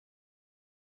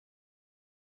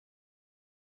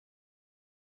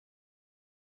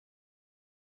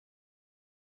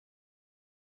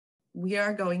we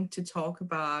are going to talk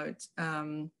about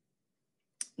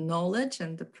knowledge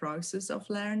and the process of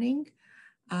learning.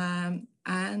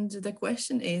 And the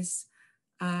question is,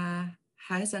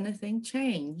 has anything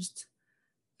changed?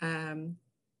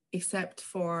 Except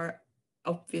for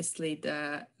obviously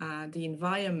the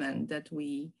environment that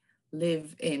we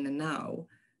live in now,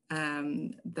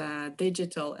 the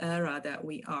digital era that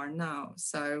we are now.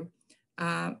 So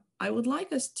I would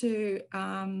like us to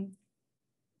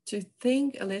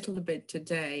think a little bit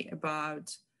today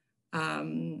about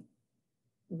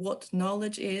what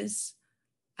knowledge is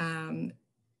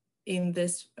in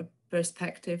this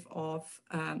perspective of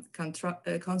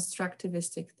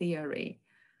constructivistic theory,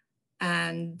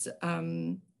 and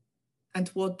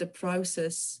what the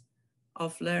process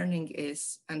of learning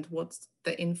is, and what's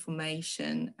the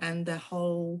information and the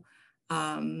whole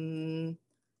kind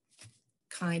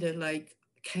of like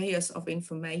chaos of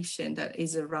information that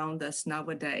is around us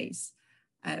nowadays,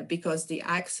 because the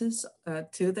access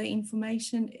to the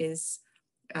information is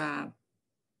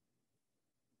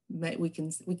we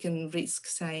can risk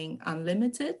saying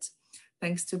unlimited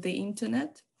thanks to the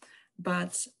internet,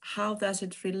 but how does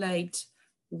it relate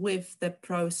with the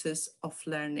process of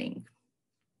learning?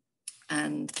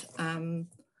 And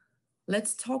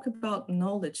let's talk about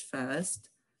knowledge first.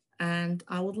 And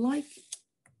I would like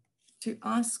to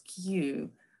ask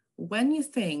you, when you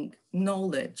think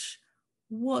knowledge,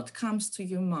 what comes to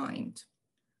your mind?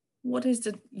 What is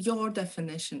your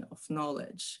definition of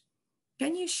knowledge?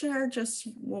 Can you share just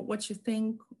what you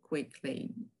think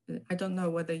quickly? I don't know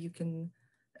whether you can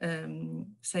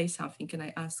say something. Can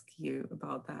I ask you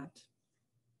about that?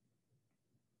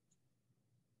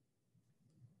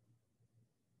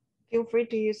 Feel free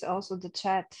to use also the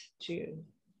chat to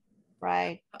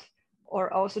write,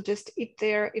 or also just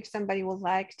if somebody would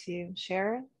like to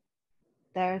share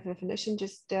their definition,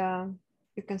 just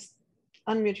you can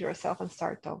unmute yourself and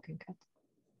start talking.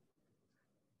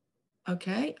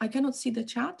 Okay, I cannot see the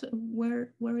chat.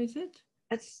 Where is it?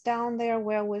 It's down there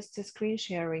where was the screen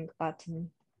sharing button.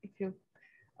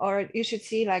 Or you should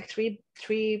see like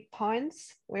three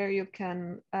points where you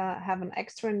can have an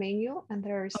extra menu, and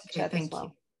there's chat as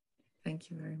well.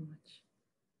 Thank you very much.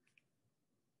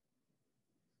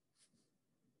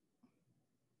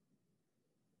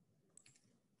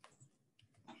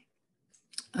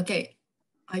 Okay,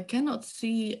 I cannot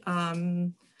see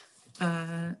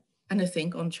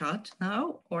anything on chat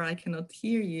now, or I cannot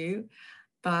hear you,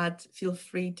 but feel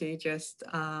free to just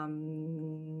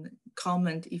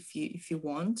comment if you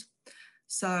want.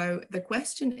 So the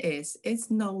question is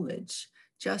knowledge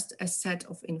just a set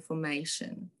of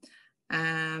information?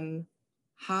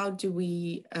 How do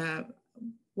we,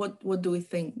 what do we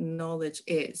think knowledge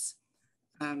is?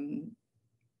 And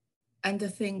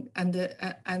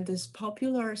this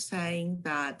popular saying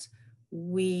that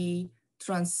we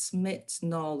transmit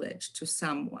knowledge to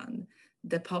someone,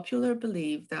 the popular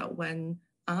belief that when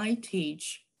I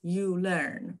teach, you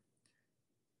learn.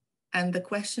 And the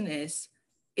question is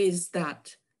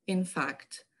that in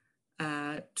fact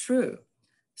true?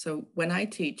 So when I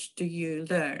teach, do you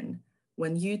learn?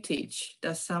 When you teach,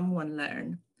 does someone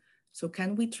learn? So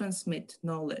can we transmit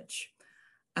knowledge?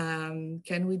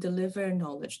 Can we deliver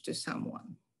knowledge to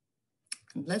someone?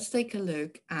 And let's take a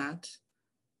look at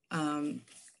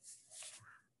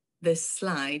this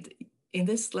slide. In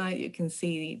this slide, you can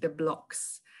see the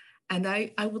blocks. And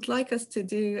I would like us to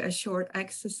do a short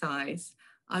exercise.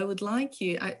 I would like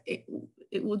you,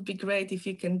 it would be great if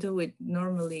you can do it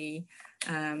normally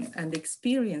and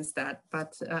experience that,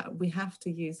 but we have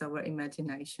to use our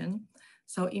imagination.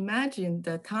 So imagine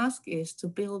the task is to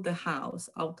build a house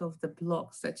out of the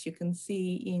blocks that you can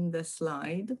see in the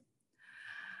slide.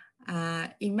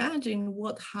 Imagine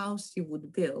what house you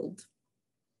would build.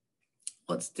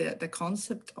 What's the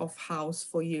concept of house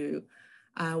for you?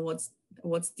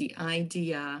 What's the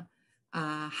idea?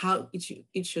 How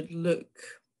it should look?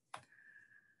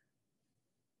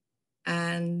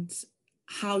 And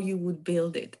how you would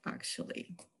build it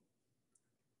actually.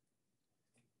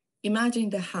 Imagine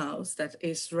the house that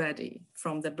is ready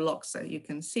from the blocks that you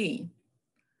can see.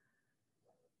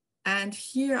 And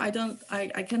here I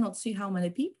cannot see how many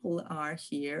people are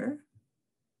here,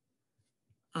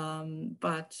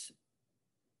 but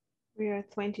we are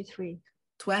 23.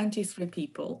 23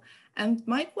 people. And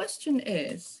my question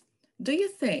is, do you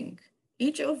think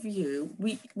each of you,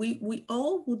 we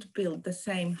all would build the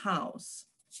same house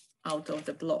out of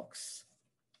the blocks?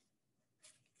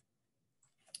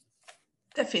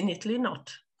 Definitely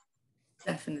not.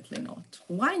 Definitely not.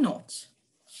 Why not?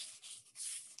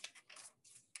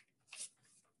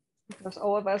 Because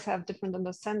all of us have different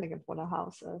understanding of what a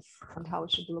house is and how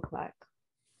it should look like.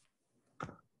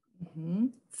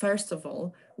 First of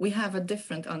all, we have a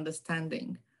different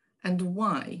understanding. And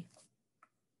why?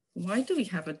 Why do we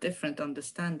have a different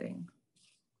understanding?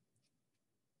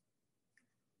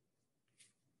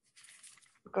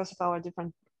 Because of our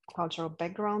different cultural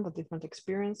background, the different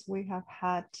experience we have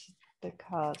had,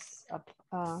 because of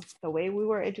the way we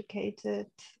were educated,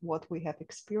 what we have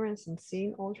experienced and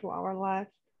seen all through our life,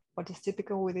 what is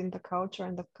typical within the culture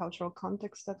and the cultural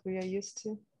context that we are used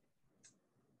to.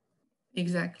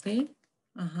 Exactly.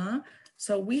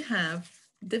 So we have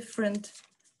different.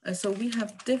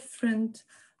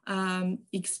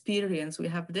 Experience. We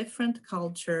have different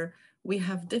culture. We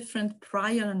have different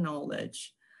prior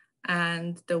knowledge,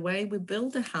 and the way we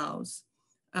build a house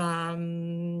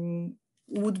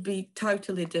would be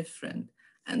totally different.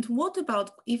 And what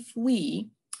about if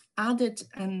we added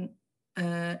an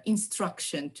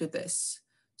instruction to this?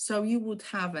 So you would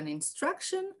have an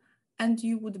instruction, and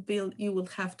you would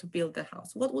have to build a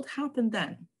house. What would happen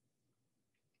then?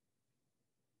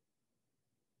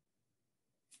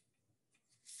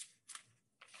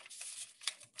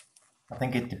 I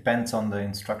think it depends on the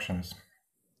instructions.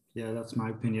 Yeah, that's my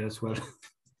opinion as well.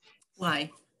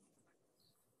 Why?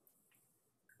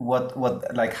 What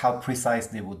like how precise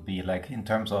they would be, like in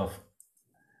terms of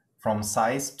from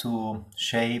size to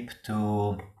shape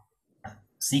to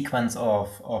sequence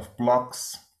of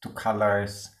blocks to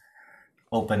colors,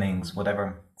 openings,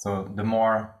 whatever. So the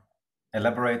more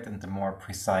elaborate and the more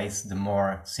precise, the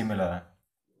more similar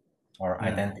or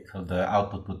identical the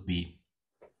output would be.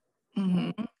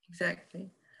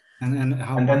 Exactly. And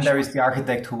then there is the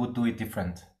architect who would do it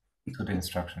different to the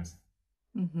instructions.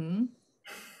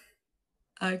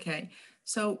 Okay,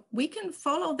 so we can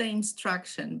follow the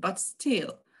instruction, but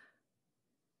still,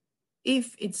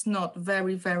 if it's not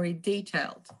very, very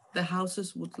detailed, the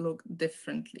houses would look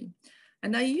differently.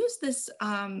 And I use this,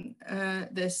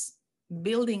 this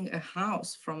building a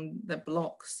house from the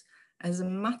blocks as a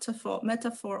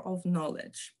metaphor of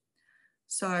knowledge.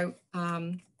 So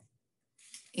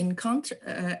we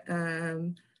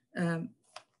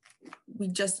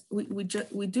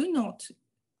do not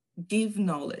give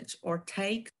knowledge or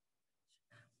take,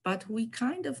 but we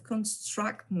kind of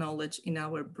construct knowledge in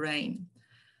our brain.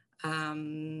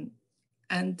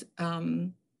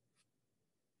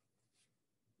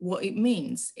 What it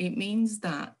means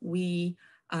that we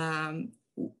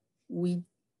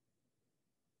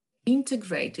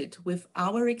integrate it with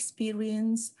our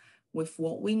experience, with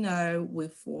what we know,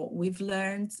 with what we've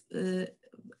learned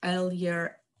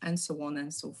earlier, and so on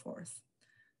and so forth.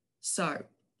 So,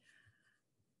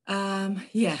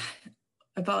 yeah,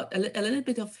 about a little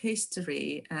bit of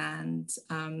history, and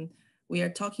we are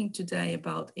talking today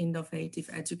about innovative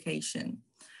education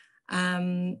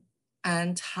and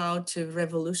how to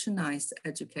revolutionize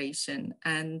education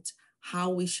and how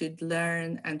we should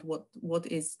learn and what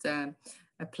is a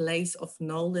place of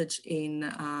knowledge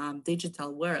in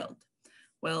digital world.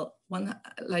 Well,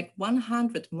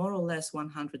 more or less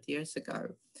 100 years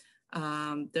ago,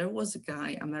 there was a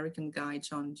guy, American guy,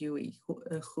 John Dewey,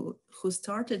 who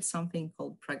started something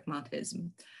called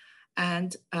pragmatism.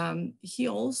 And he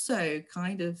also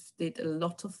kind of did a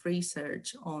lot of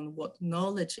research on what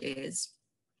knowledge is.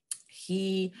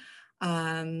 He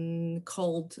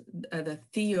called the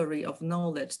theory of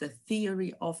knowledge, the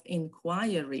theory of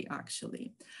inquiry,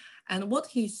 actually. And what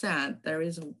he said, there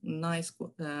is a nice,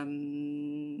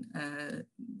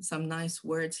 some nice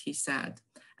words he said.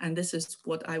 And this is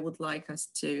what I would like us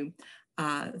to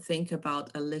think about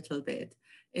a little bit.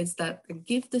 Is that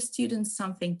give the students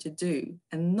something to do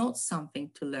and not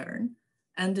something to learn.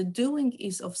 And the doing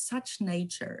is of such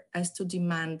nature as to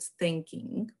demand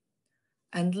thinking,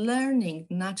 and learning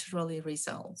naturally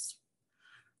results.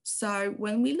 So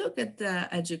when we look at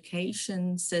the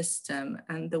education system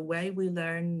and the way we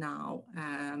learn now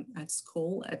at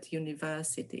school, at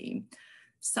university,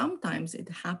 sometimes it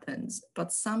happens,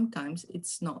 but sometimes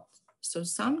it's not. So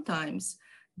sometimes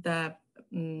the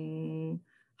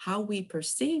how we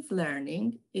perceive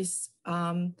learning is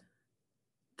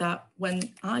that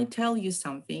when I tell you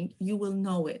something, you will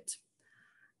know it.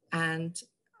 And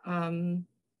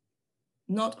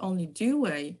not only do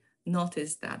I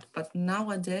notice that, but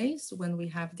nowadays when we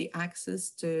have the access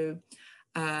to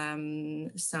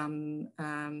some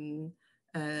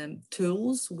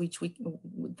tools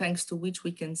thanks to which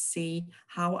we can see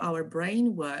how our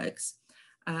brain works,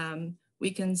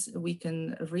 we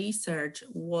can research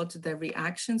what the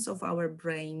reactions of our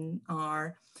brain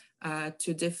are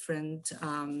to different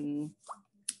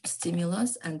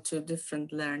stimulus and to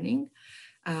different learning.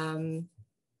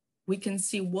 We can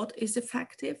see what is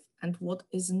effective and what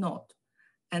is not.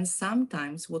 And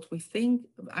sometimes what we think,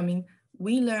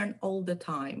 we learn all the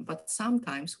time, but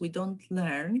sometimes we don't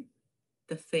learn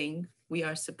the thing we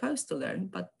are supposed to learn,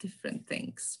 but different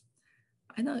things.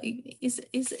 I know,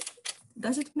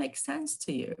 does it make sense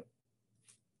to you?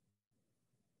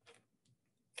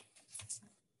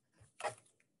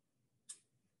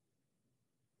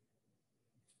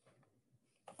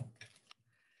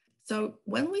 So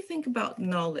when we think about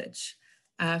knowledge,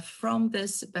 from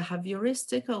this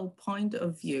behavioristical point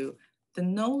of view, the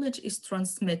knowledge is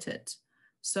transmitted.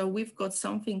 So we've got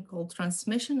something called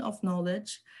transmission of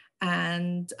knowledge,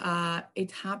 and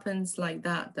it happens like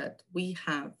that, that we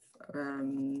have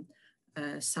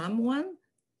someone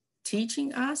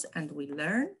teaching us and we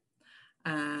learn.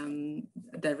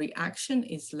 The reaction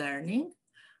is learning.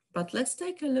 But let's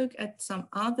take a look at some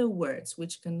other words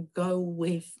which can go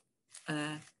with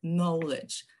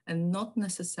knowledge and not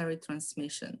necessary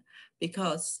transmission,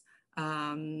 because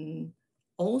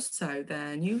also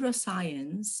the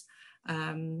neuroscience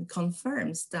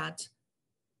confirms that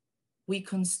we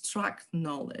construct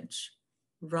knowledge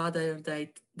rather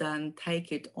than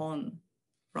take it on,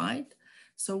 right?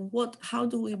 So how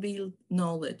do we build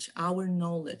knowledge, our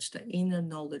knowledge, the inner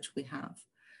knowledge we have?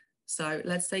 So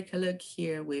let's take a look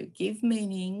here. We give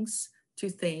meanings to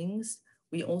things.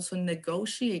 We also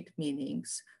negotiate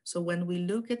meanings. So when we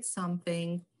look at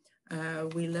something,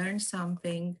 we learn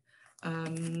something,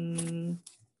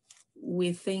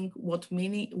 we think what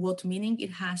meaning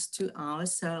it has to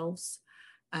ourselves.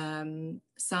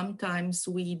 Sometimes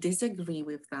we disagree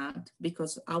with that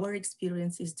because our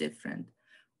experience is different.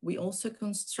 We also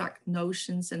construct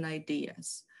notions and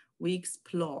ideas. We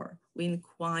explore, we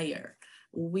inquire,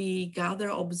 we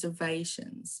gather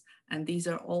observations, and these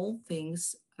are all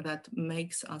things that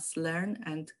makes us learn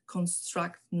and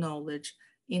construct knowledge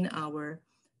in our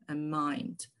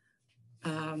mind.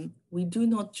 We do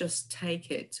not just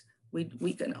take it. We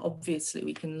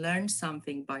can learn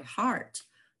something by heart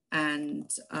and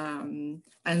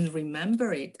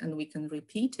remember it, and we can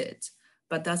repeat it.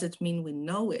 But does it mean we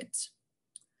know it?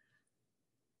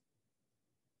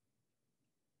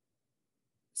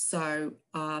 So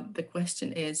the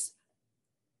question is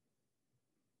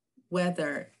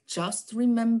whether just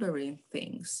remembering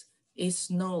things is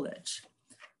knowledge.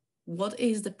 What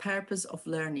is the purpose of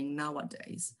learning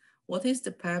nowadays? What is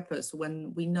the purpose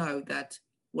when we know that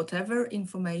whatever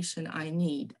information I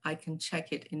need, I can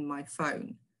check it in my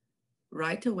phone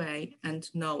right away and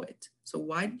know it? So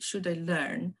why should I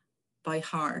learn by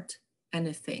heart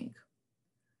anything?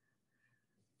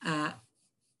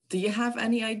 Do you have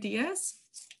any ideas?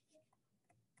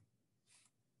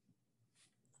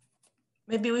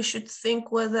 Maybe we should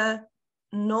think whether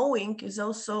knowing is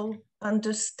also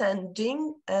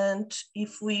understanding, and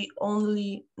if we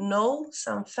only know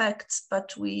some facts,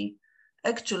 but we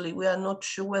are not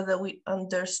sure whether we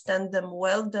understand them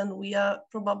well, then we are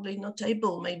probably not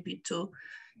able maybe to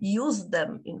use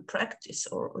them in practice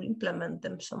or implement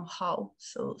them somehow.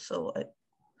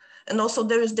 And also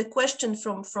there is the question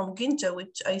from Ginja,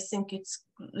 which I think it's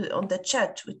on the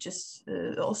chat, which is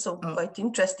also quite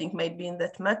interesting maybe in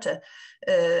that matter.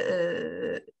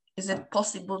 Is it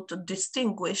possible to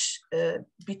distinguish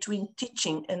between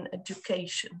teaching and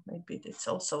education? Maybe it's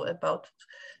also about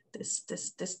this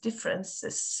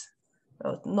differences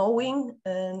about knowing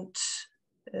and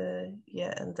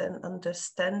and then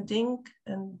understanding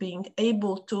and being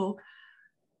able to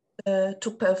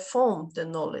perform the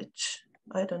knowledge.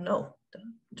 I don't know,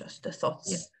 just the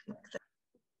thoughts.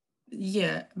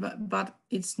 Yeah, but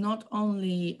it's not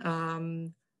only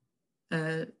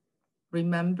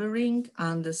remembering,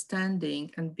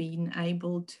 understanding, and being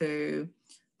able to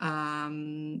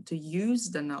use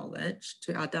the knowledge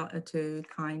to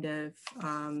kind of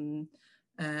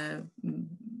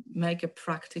make a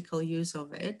practical use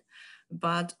of it,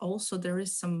 but also there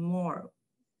is some more.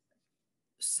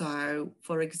 So,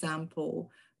 for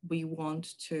example, we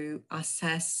want to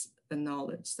assess the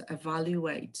knowledge, to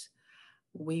evaluate.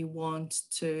 We want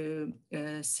to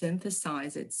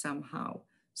synthesize it somehow.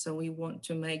 So we want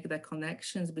to make the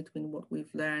connections between what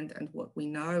we've learned and what we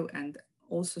know, and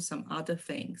also some other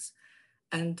things.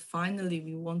 And finally,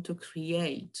 we want to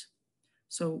create.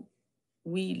 So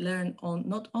we learn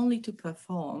not only to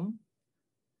perform,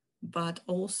 but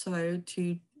also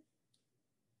to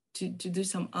do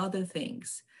some other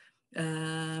things.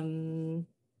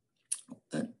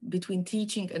 Between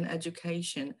teaching and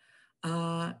education,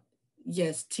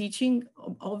 yes, teaching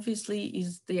obviously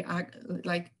is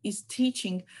is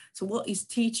teaching. So what is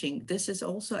teaching? This is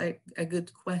also a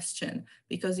good question,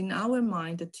 because in our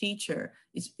mind, the teacher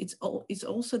it's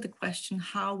also the question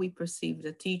how we perceive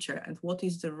the teacher and what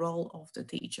is the role of the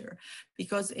teacher.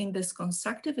 Because in this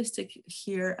constructivistic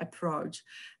here approach,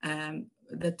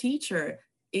 the teacher,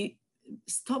 it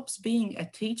stops being a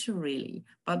teacher really,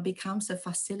 but becomes a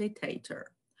facilitator.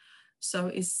 So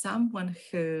is someone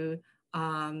who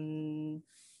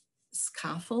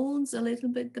scaffolds a little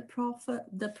bit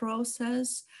the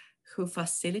process, who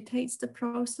facilitates the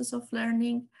process of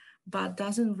learning, but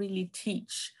doesn't really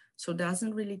teach. So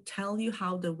doesn't really tell you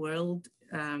how the world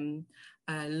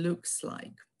looks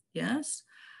like. Yes.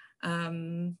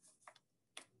 The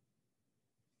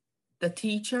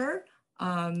teacher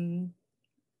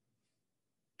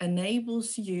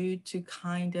enables you to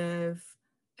kind of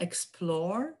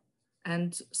explore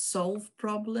and solve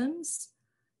problems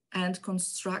and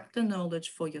construct the knowledge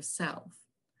for yourself,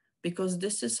 because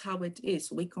this is how it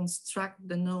is. We construct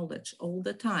the knowledge all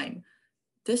the time.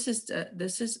 This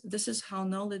is how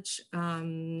knowledge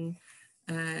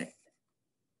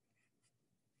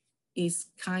is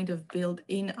kind of built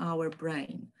in our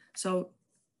brain. So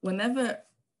whenever,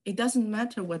 it doesn't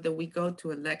matter whether we go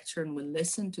to a lecture and we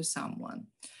listen to someone,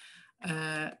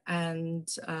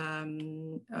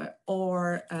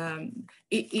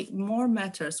 it more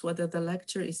matters whether the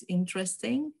lecture is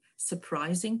interesting,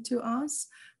 surprising to us,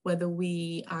 whether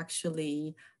we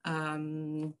actually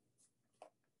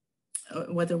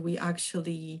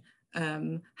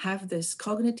have this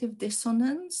cognitive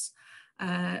dissonance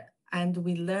and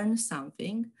we learn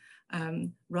something,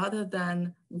 rather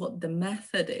than what the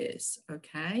method is.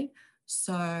 Okay,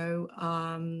 so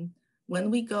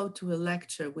when we go to a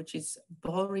lecture which is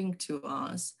boring to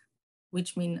us,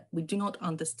 which means we do not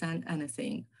understand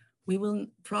anything, we will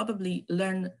probably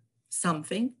learn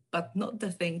something, but not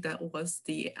the thing that was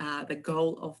the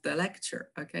goal of the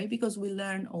lecture. Okay, because we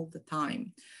learn all the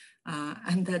time,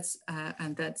 and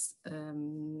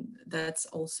that's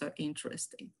also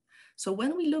interesting. So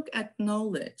when we look at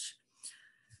knowledge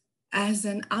as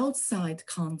an outside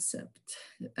concept,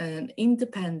 an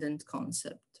independent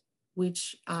concept,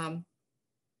 which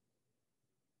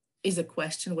is a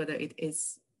question whether it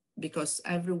is, because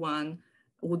everyone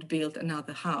would build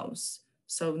another house.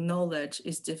 So knowledge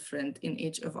is different in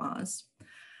each of us.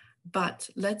 But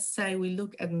let's say we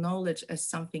look at knowledge as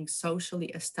something socially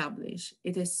established.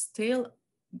 It is still,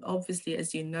 obviously,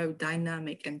 as you know,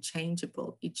 dynamic and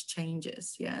changeable. It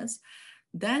changes, yes?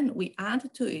 Then we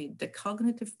add to it the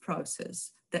cognitive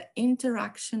process, the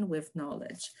interaction with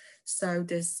knowledge. So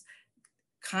this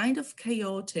kind of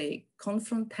chaotic,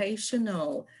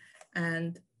 confrontational,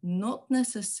 and not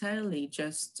necessarily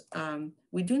just,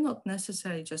 we do not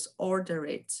necessarily just order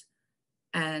it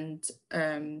and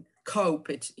cope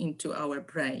it into our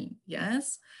brain,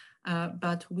 yes?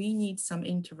 But we need some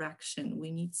interaction,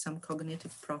 we need some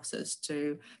cognitive process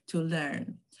to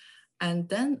learn. And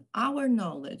then our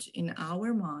knowledge in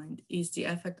our mind is the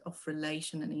effect of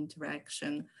relation and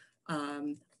interaction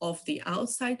of the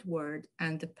outside world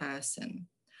and the person.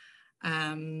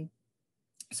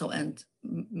 So, and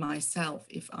myself,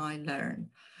 if I learn.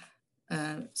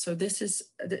 So this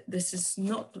is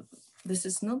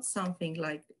not something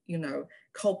like, you know,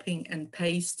 copying and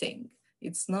pasting.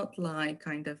 It's not like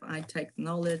kind of I take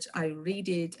knowledge, I read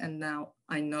it, and now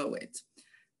I know it.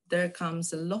 There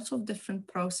comes a lot of different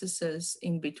processes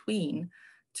in between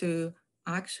to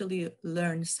actually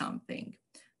learn something.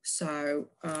 So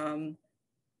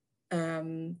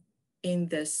in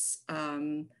this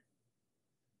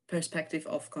perspective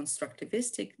of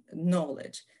constructivistic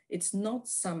knowledge, it's not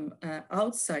some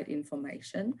outside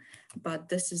information, but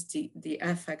this is the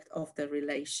effect of the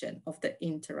relation, of the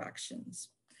interactions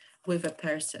with a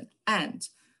person. And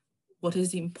what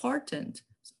is important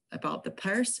about the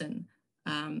person,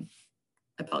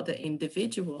 about the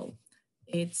individual,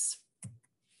 it's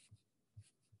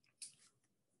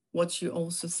what you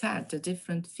also said, the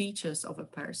different features of a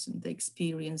person, the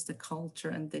experience, the culture,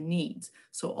 and the needs.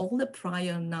 So all the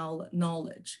prior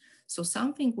knowledge. So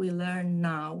something we learn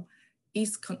now it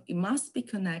must be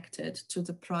connected to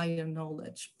the prior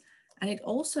knowledge. And it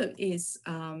also is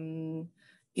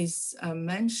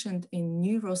mentioned in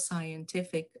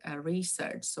neuroscientific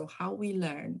research. So how we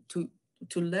learn, to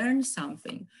learn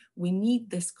something, we need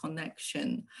this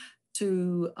connection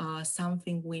to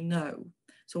something we know.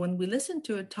 So when we listen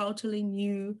to a totally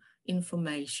new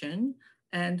information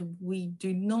and we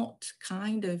do not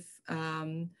kind of,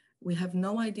 we have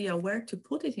no idea where to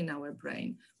put it in our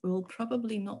brain, we will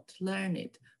probably not learn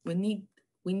it. We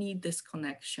need this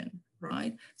connection.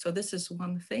 right? So this is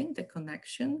one thing, the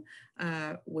connection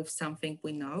with something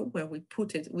we know, where we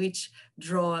put it, which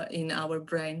drawer in our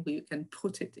brain we can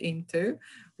put it into,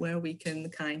 where we can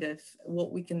kind of,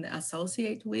 what we can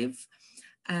associate with.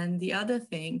 And the other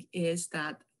thing is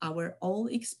that our all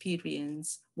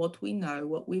experience, what we know,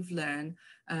 what we've learned,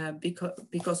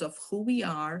 because of who we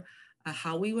are,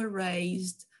 how we were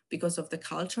raised, because of the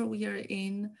culture we are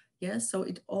in. Yes, so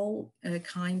it all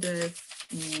kind of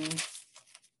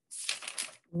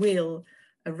will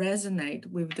resonate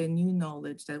with the new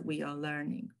knowledge that we are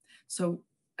learning. So,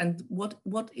 and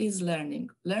what is learning?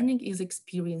 Learning is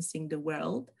experiencing the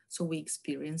world. So we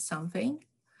experience something,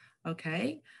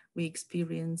 okay? We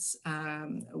experience,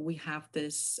 we have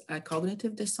this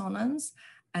cognitive dissonance,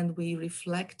 and we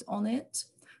reflect on it.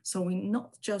 So we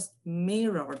not just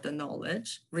mirror the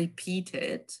knowledge, repeat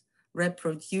it,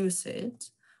 reproduce it,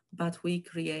 but we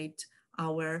create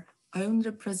our own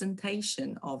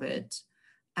representation of it,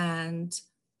 and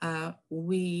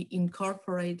we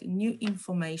incorporate new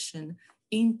information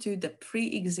into the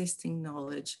pre-existing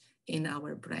knowledge in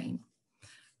our brain.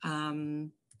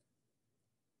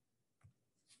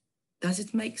 Does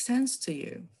it make sense to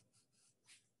you?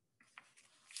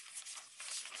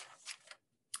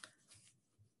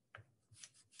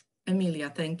 Emilia,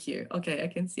 thank you. Okay, I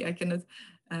can see, I cannot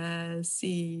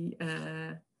see,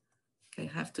 okay, I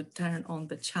have to turn on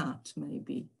the chat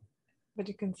maybe. But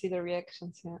you can see the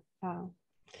reactions, yeah.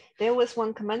 There was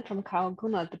one comment from Carl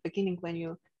Gunnar at the beginning when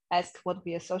you asked what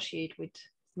we associate with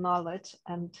knowledge,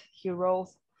 and he wrote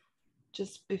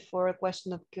just before a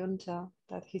question of Günther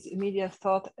that his immediate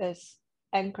thought is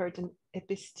anchored in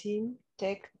episteme,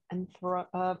 tech, and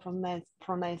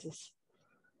phronesis.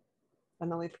 I don't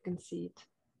know if you can see it.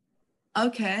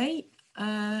 Okay,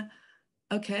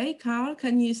 okay, Carl,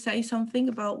 can you say something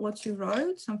about what you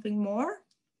wrote, something more?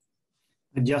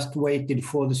 I just waited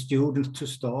for the students to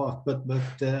start, but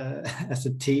as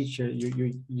a teacher,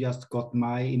 you just got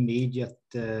my immediate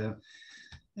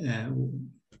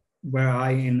where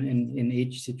I in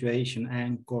each situation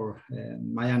anchor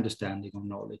my understanding of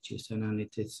knowledge is, and then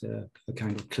it is a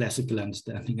kind of classical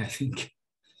understanding, I think.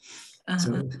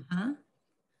 So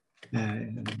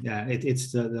yeah,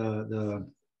 it's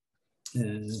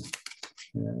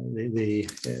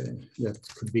that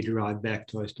could be derived back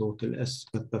to Aristotle,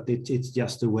 but it's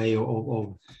just a way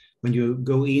of when you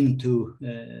go into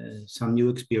some new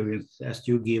experience as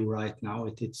you give right now,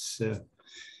 it's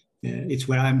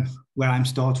where I'm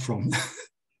start from.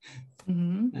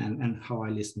 and how I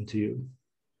listen to you.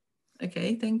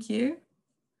 Okay, thank you.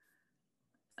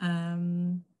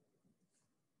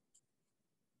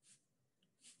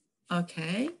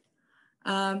 Okay,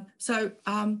 so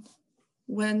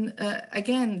when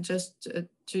again, just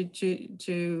to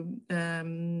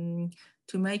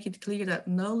make it clear that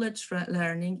knowledge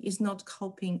learning is not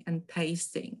copying and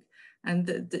pasting,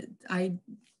 and I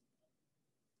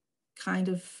kind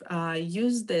of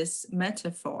use this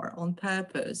metaphor on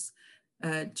purpose,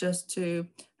 just to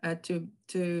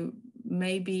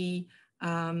maybe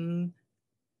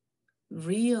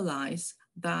realize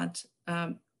that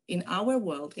in our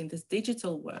world, in this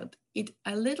digital world, it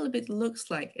a little bit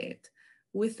looks like it.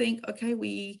 We think, okay,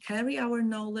 we carry our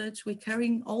knowledge, we're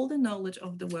carrying all the knowledge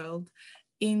of the world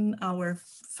in our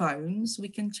phones. We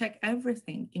can check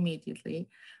everything immediately.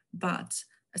 But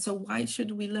so why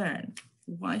should we learn?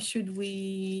 Why should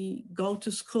we go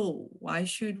to school? Why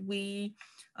should we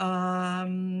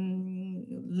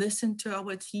listen to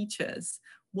our teachers?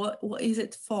 What is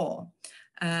it for?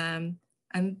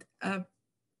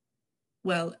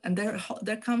 Well, and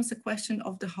there comes the question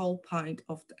of the whole point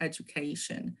of the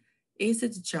education. Is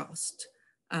it just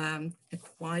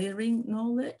acquiring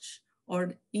knowledge,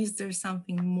 or is there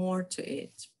something more to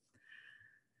it?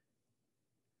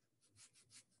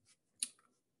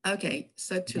 Okay,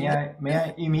 so may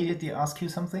I immediately ask you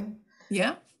something?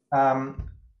 Yeah.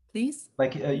 Please.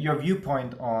 Like your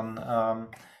viewpoint on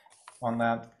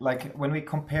that. Like when we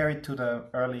compare it to the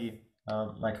early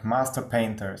like master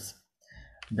painters,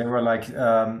 they were like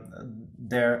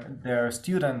their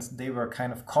students, they were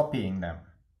kind of copying them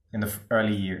in the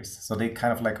early years. So they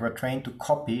kind of like were trained to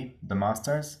copy the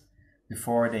masters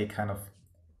before they kind of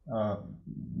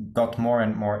got more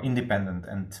and more independent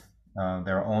and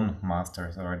their own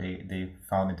masters, or they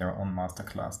founded their own master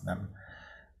class then.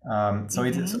 So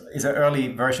it's an early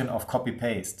version of copy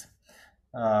paste,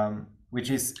 which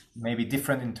is maybe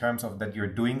different in terms of that you're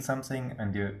doing something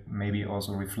and you maybe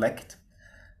also reflect.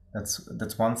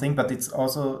 That's one thing, but it's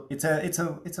also it's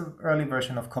a early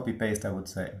version of copy paste, I would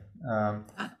say.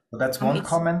 So that's one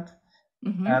comment,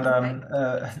 and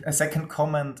a second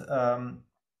comment,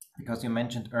 because you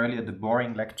mentioned earlier the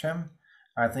boring lecture.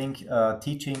 I think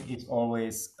teaching is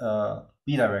always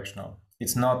bidirectional.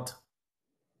 It's not.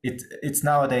 It's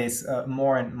nowadays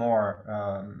more and more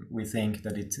we think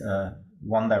that it's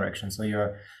one direction. So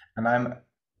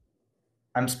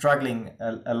I'm struggling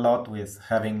a lot with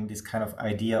having this kind of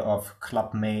idea of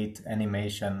clubmate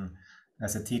animation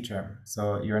as a teacher.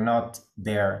 So you're not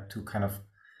there to kind of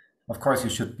course you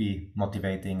should be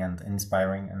motivating and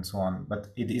inspiring and so on, but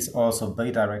it is also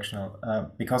bidirectional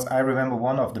because I remember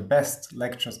one of the best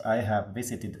lectures I have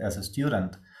visited as a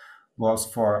student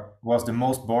was the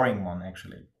most boring one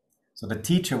actually. So the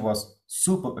teacher was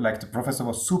the professor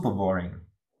was super boring,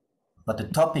 but the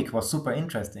topic was super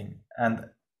interesting, and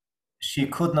she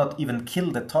could not even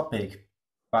kill the topic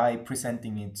by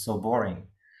presenting it so boring.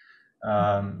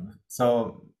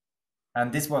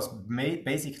 And this was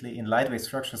basically in lightweight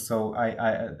structure. So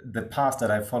the path that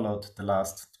I followed the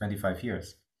last 25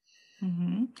 years.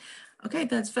 Mm-hmm. Okay,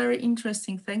 that's very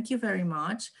interesting. Thank you very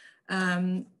much.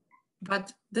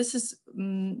 But this is,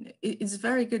 it's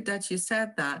very good that you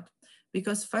said that,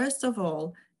 because first of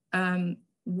all,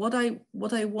 what I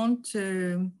want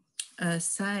to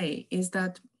say is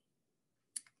that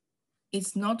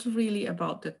it's not really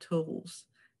about the tools.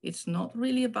 It's not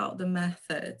really about the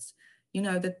methods. You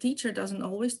know, the teacher doesn't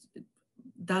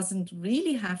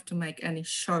really have to make any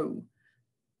show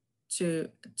to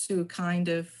kind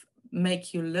of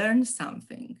make you learn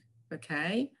something,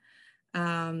 okay?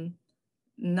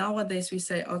 Nowadays we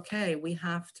say, okay, we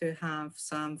have to have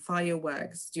some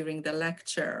fireworks during the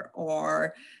lecture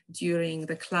or during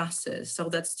the classes so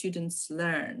that students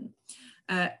learn.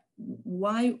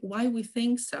 Why we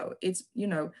think so? It's, you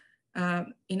know,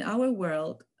 in our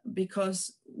world,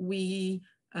 because we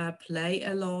play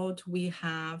a lot, we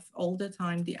have all the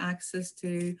time the access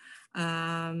to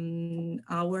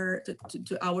our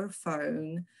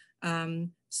phone.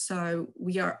 So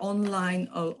we are online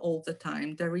all the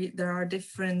time. There are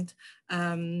different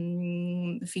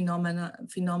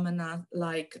phenomena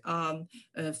like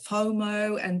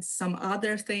FOMO and some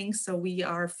other things. So we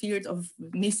are feared of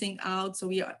missing out. So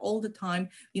we are all the time,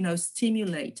 you know,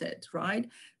 stimulated, right?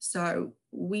 So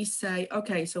we say,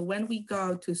 okay, so when we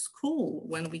go to school,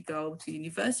 when we go to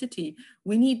university,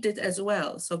 we need it as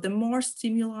well. So the more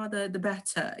stimuli, the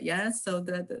better, yeah? So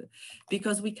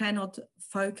because we cannot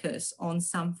focus on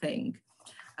something.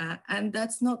 And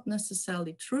that's not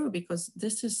necessarily true, because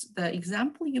this is the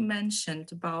example you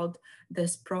mentioned about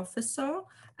this professor,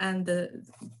 and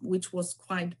which was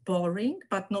quite boring,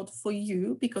 but not for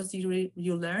you, because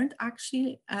you learned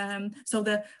actually. So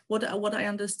what I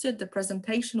understood, the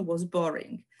presentation was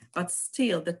boring, but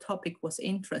still the topic was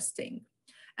interesting,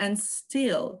 and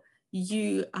still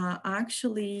you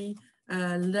actually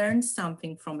learned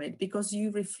something from it because you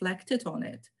reflected on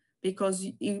it, because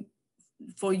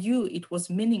for you it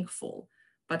was meaningful.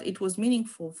 But it was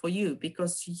meaningful for you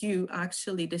because you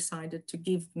actually decided to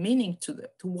give meaning to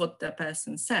what the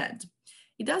person said.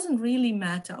 It doesn't really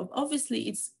matter. Obviously,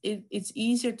 it's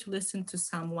easier to listen to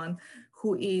someone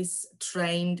who is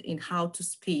trained in how to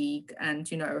speak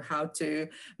and, you know, how to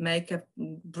make a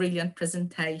brilliant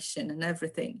presentation and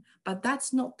everything. But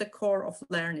that's not the core of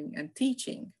learning and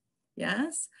teaching.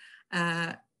 Yes.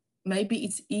 Maybe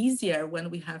it's easier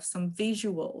when we have some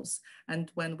visuals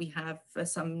and when we have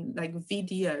some like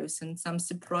videos and some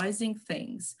surprising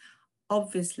things.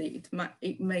 Obviously, it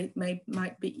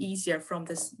might be easier from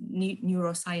this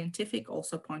neuroscientific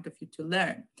also point of view to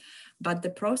learn. But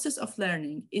the process of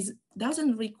learning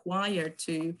doesn't require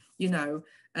to, you know,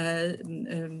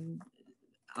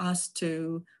 us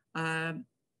to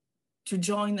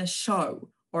join a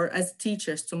show, or as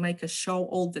teachers to make a show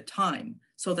all the time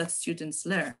so that students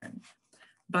learn.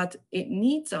 But it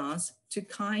needs us to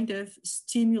kind of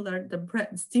stimulate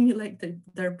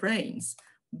their brains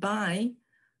by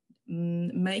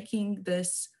making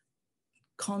this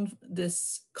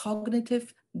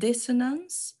cognitive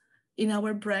dissonance in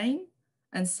our brain.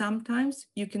 And sometimes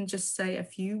you can just say a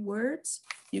few words.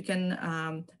 You can,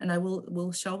 and I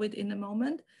will show it in a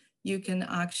moment. You can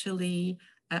actually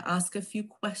ask a few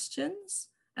questions,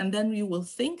 and then you will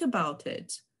think about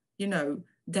it, you know,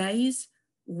 days,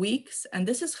 weeks, and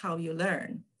this is how you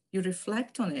learn. You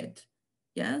reflect on it.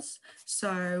 Yes.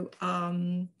 So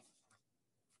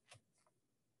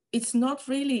it's not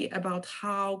really about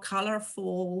how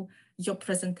colorful your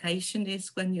presentation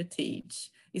is when you teach.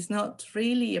 It's not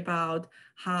really about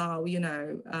how, you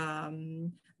know,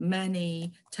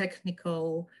 many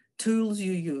technical tools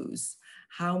you use,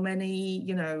 how many,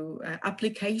 you know,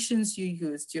 applications you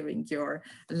use during your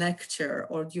lecture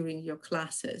or during your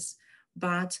classes,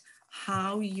 but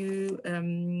how you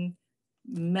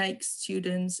make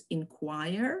students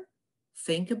inquire,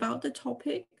 think about the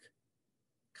topic,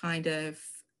 kind of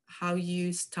how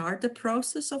you start the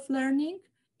process of learning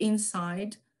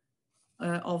inside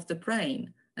of the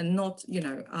brain, and not, you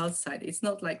know, outside. It's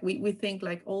not like we think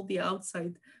like all the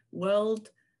outside world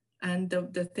and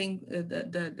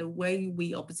the way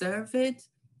we observe it,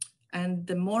 and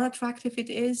the more attractive it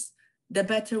is, the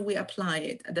better we apply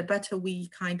it, the better we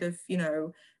kind of, you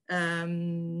know,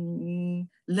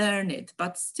 learn it.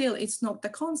 But still, it's not the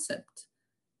concept.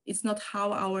 It's not how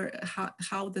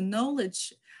the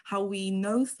knowledge, how we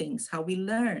know things, how we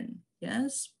learn.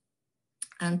 Yes.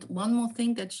 And one more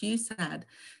thing that you said,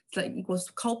 like, it was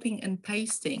copying and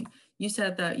pasting. You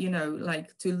said that, you know,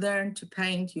 like to learn to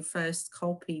paint, you first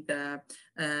copy the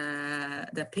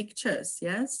pictures,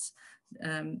 yes,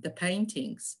 the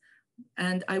paintings.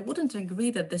 And I wouldn't agree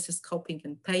that this is copying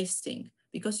and pasting,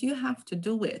 because you have to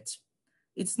do it.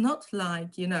 It's not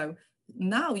like, you know,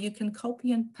 now you can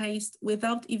copy and paste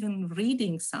without even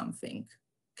reading something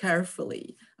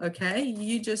carefully, okay?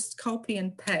 You just copy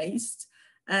and paste,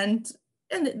 and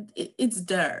it's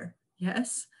there,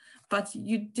 yes? But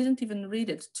you didn't even read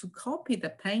it. To copy the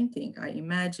painting, I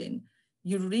imagine,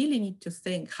 you really need to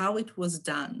think how it was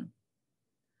done,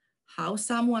 how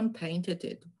someone painted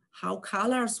it, how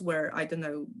colors were, I don't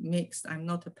know, mixed. I'm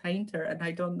not a painter and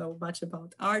I don't know much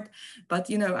about art, but,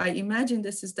 you know, I imagine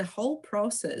this is the whole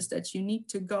process that you need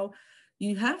to go.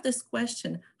 You have this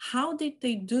question, how did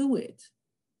they do it?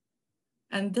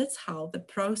 And that's how the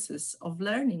process of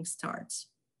learning starts.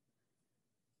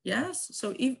 Yes,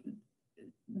 so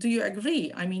do you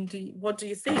agree? I mean, what do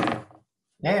you think?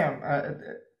 Yeah,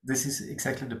 this is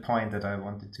exactly the point that I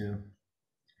wanted to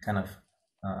kind of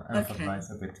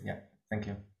emphasize a bit. Yeah, thank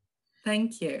you.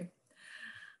 Thank you.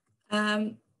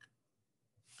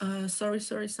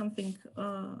 Sorry, something,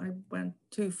 I went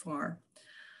too far.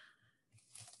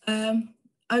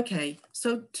 Okay,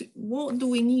 so what do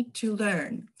we need to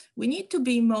learn? We need to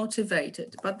be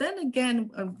motivated. But then again,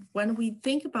 when we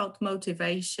think about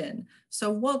motivation,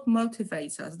 so what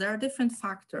motivates us? There are different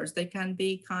factors. They can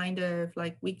be kind of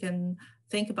like, we can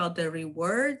think about the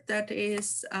reward that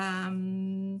is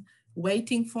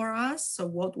waiting for us, so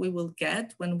what we will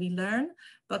get when we learn,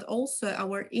 but also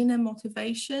our inner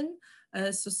motivation.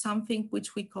 So something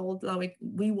which we call, like,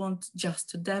 we want just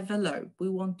to develop, we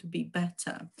want to be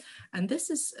better. And this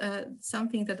is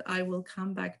something that I will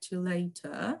come back to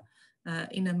later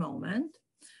in a moment.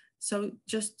 So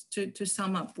just to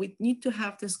sum up, we need to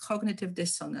have this cognitive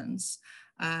dissonance,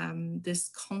 this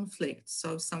conflict.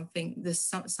 So something,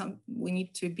 we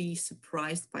need to be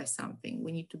surprised by something.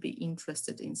 We need to be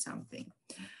interested in something.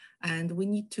 And we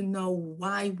need to know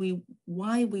why we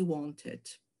want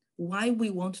it, why we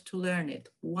want to learn it,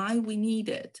 why we need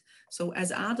it. So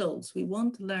as adults, we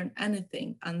won't learn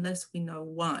anything unless we know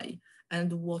why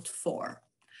and what for.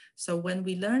 So when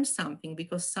we learn something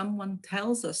because someone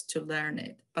tells us to learn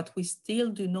it, but we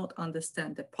still do not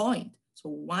understand the point, so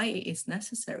why it is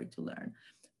necessary to learn,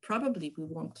 probably we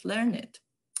won't learn it.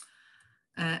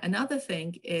 Another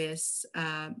thing is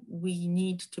we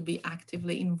need to be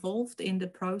actively involved in the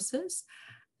process,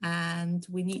 and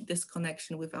we need this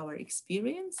connection with our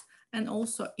experience and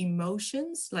also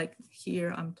emotions. Like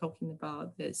here, I'm talking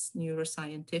about this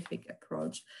neuroscientific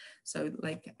approach. So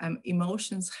like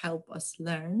emotions help us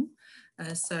learn.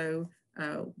 So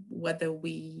whether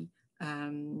we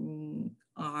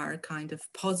are kind of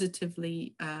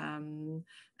positively,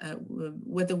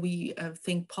 whether we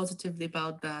think positively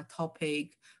about the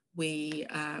topic we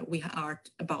are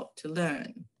about to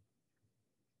learn.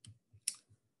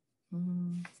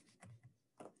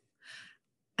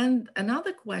 And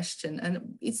another question,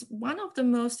 and it's one of the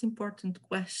most important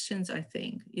questions, I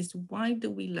think, is why do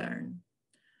we learn?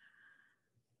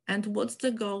 And what's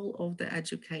the goal of the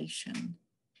education?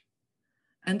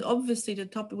 And obviously the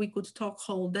topic, we could talk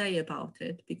whole day about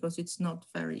it because it's not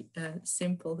very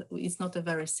simple. It's not a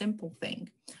very simple thing.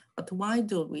 But why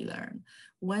do we learn?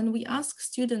 When we ask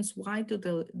students why do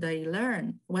they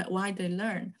learn, why they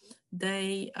learn,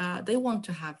 they want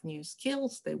to have new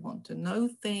skills, they want to know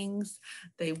things,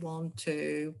 they want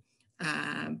to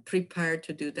prepare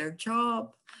to do their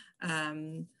job.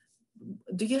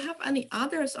 Do you have any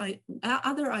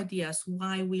other ideas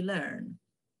why we learn?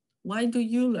 Why do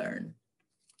you learn?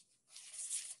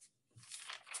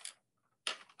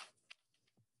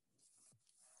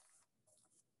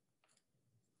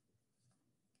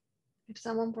 If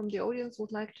someone from the audience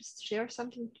would like to share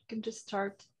something, you can just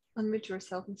start, unmute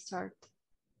yourself and start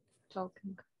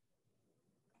talking.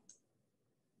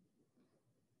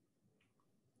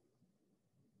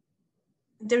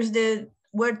 There's the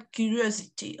word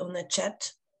curiosity on the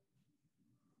chat.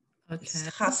 Okay.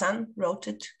 Hassan wrote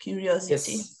it,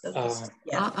 curiosity. Yes. So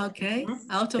yeah. Okay.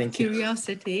 Out of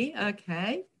curiosity.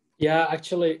 Okay. Yeah,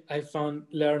 actually, I found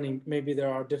learning, maybe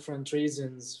there are different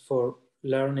reasons for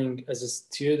learning as a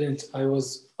student. I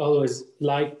was always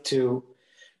like to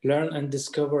learn and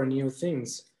discover new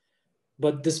things.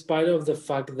 But despite of the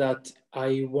fact that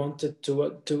I wanted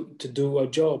to do a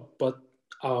job, but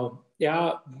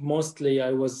yeah, mostly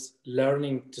I was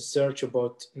learning to search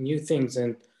about new things,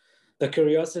 and the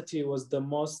curiosity was the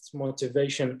most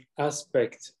motivation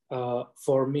aspect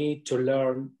for me to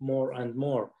learn more and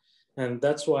more, and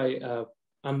that's why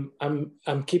I'm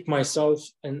keep myself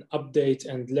an update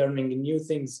and learning new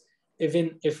things,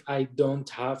 even if I don't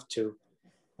have to,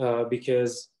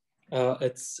 because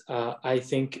it's I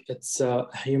think it's a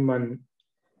human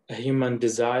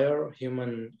desire,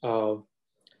 human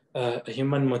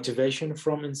motivation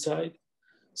from inside.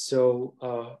 So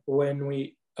when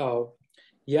we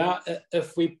yeah,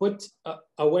 if we put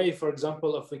away, for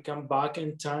example, if we come back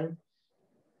in time,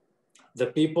 the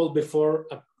people before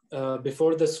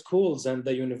the schools and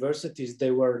the universities,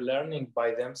 they were learning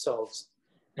by themselves,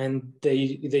 and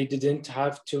they didn't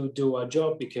have to do a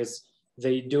job, because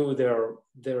they do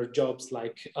their jobs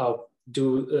like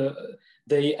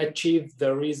they achieve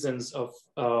the reasons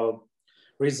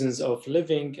of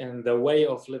living and the way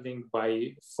of living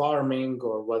by farming,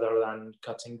 or rather than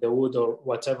cutting the wood or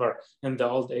whatever in the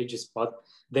old ages, but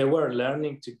they were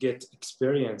learning to get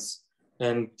experience.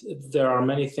 And there are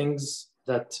many things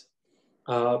that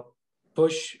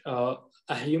push a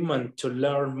human to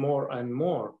learn more and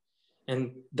more.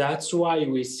 And that's why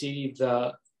we see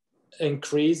the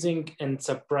increasing and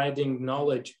spreading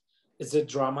knowledge is a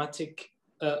dramatic,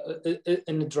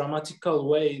 in a dramatical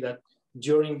way, that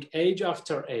during age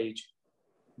after age,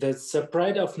 the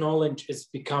spread of knowledge is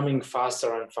becoming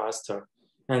faster and faster.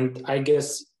 And I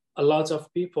guess a lot of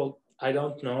people, I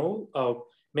don't know,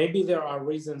 maybe there are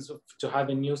reasons to have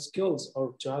a new skills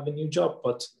or to have a new job,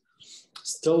 but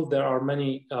still there are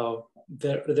many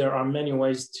there are many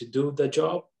ways to do the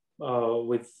job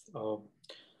with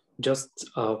just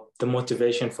the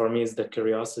motivation for me is the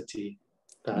curiosity.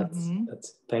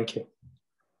 That's thank you.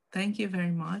 Thank you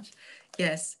very much.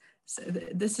 Yes, so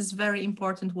this is very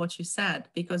important what you said,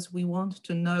 because we want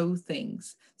to know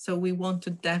things. So we want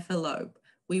to develop,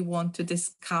 we want to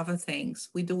discover things.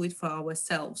 We do it for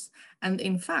ourselves. And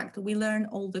in fact, we learn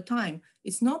all the time.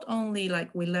 It's not only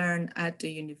like we learn at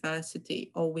the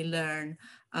university, or we learn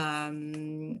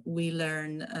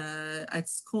at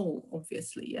school,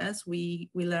 obviously. Yes, we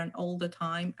learn all the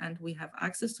time, and we have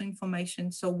access to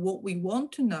information. So what we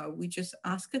want to know, we just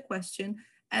ask a question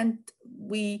and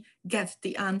we get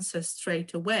the answer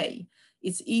straight away.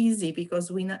 It's easy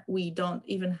because we don't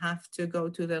even have to go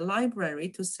to the library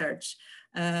to search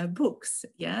books,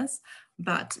 yes?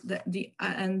 But the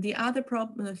other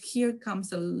problem, here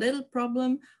comes a little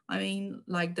problem. I mean,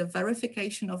 like the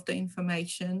verification of the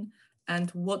information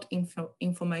and what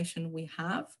information we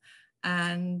have,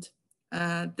 and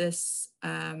this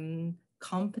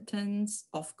competence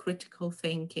of critical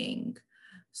thinking.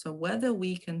 So whether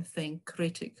we can think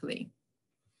critically.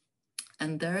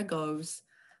 And there goes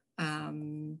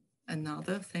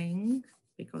another thing,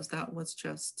 because that was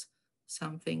just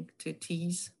something to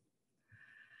tease.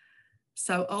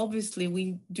 So obviously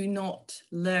we do not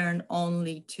learn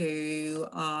only to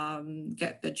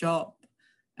get the job.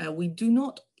 We do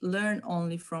not learn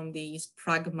only from these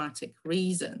pragmatic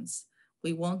reasons.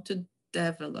 We want to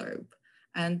develop.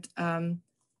 And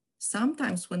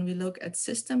sometimes when we look at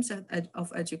systems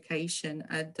of education,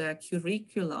 at the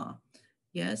curricula,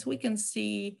 yes, we can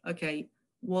see, okay,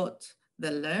 what the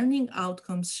learning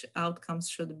outcomes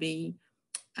should be,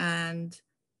 and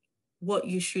what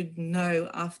you should know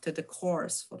after the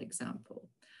course, for example.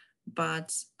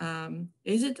 But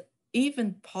is it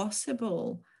even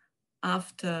possible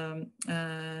after,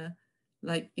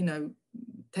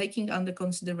 taking under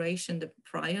consideration the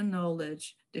prior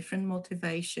knowledge, different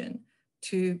motivation,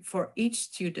 for each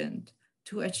student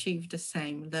to achieve the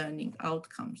same learning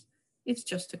outcomes? It's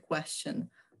just a question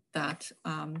that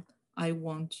I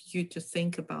want you to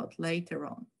think about later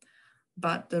on.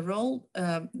 But the role,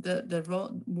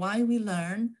 why we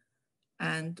learn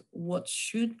and what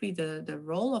should be the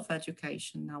role of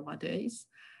education nowadays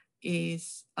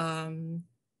is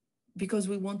because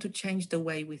we want to change the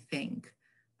way we think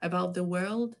about the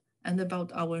world and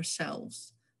about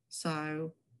ourselves.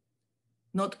 So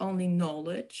not only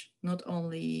knowledge, not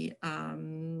only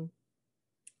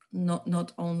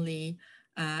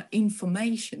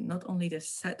information, not only the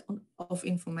set of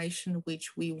information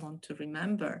which we want to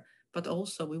remember, but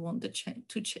also we want to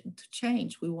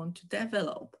change, we want to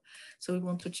develop. So we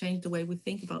want to change the way we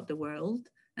think about the world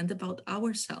and about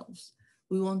ourselves.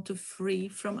 We want to free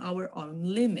from our own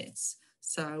limits.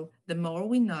 So the more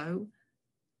we know,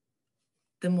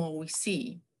 the more we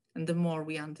see and the more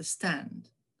we understand.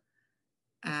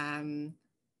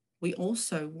 We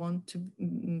also want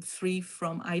to free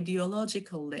from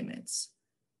ideological limits.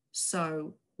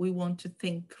 So we want to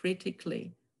think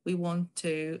critically. We want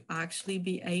to actually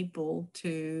be able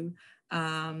to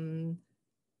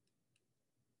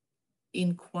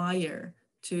inquire,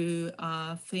 to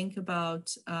think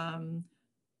about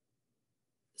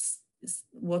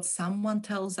what someone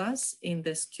tells us in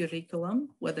this curriculum,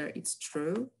 whether it's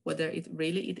true, whether it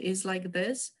is like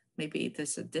this, maybe it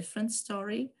is a different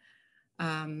story.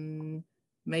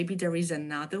 Maybe there is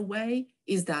another way.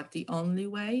 Is that the only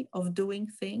way of doing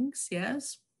things?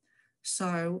 Yes.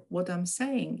 So what I'm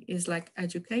saying is, like,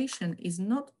 education is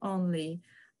not only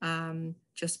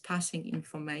just passing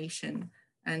information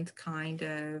and kind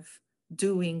of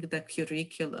doing the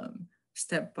curriculum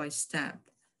step by step.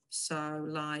 So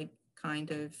like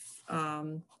kind of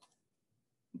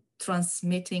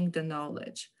transmitting the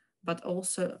knowledge, but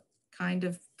also kind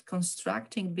of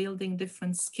constructing, building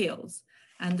different skills.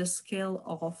 And the skill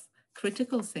of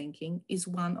critical thinking is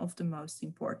one of the most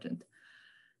important.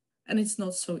 And it's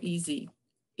not so easy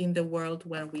in the world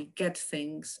where we get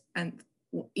things and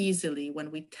easily when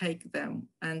we take them,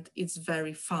 and it's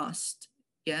very fast.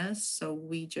 Yes, so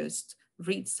we just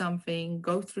read something,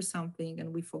 go through something,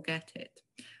 and we forget it.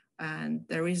 And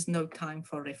there is no time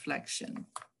for reflection.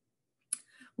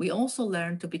 We also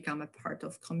learn to become a part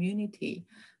of community.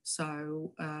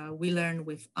 So we learn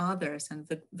with others, and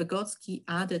Vygotsky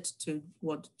added to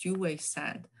what Dewey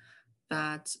said,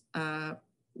 that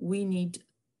we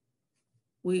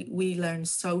learn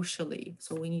socially,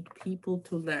 so we need people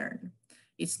to learn.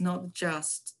 It's not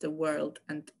just the world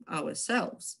and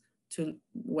ourselves to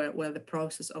where the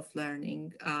process of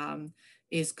learning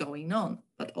is going on,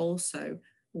 but also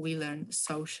we learn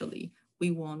socially. We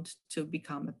want to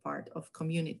become a part of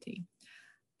community.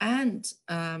 And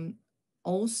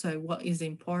also what is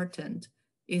important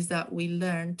is that we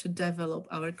learn to develop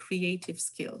our creative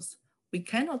skills. We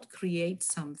cannot create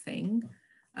something.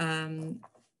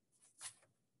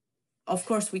 Of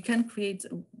course, we can create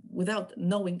without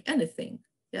knowing anything.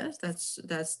 Yes,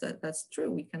 that's true.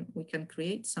 We can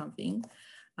create something,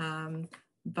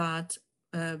 but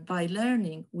by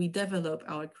learning, we develop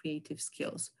our creative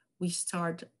skills. We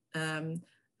start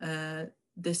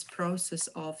this process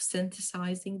of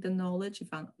synthesizing the knowledge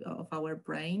of our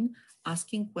brain,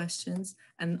 asking questions,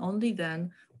 and only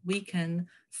then we can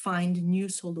find new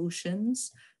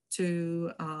solutions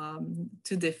to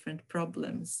different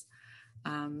problems.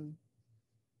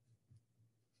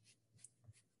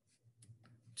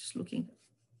 Just looking.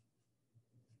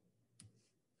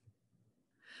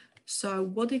 So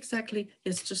what exactly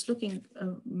is just looking,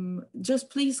 just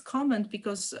please comment,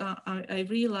 because I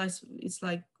realize it's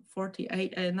like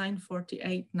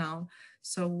 9:48 now.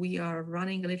 So we are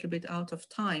running a little bit out of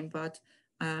time, but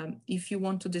if you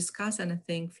want to discuss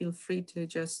anything, feel free to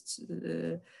just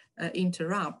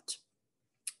interrupt.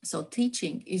 So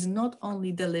teaching is not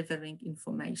only delivering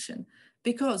information,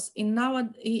 because in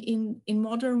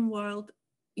modern world,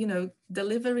 you know,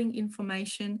 delivering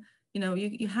information, you know,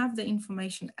 you have the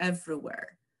information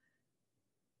everywhere.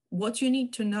 What you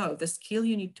need to know, the skill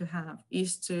you need to have,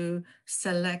 is to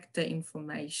select the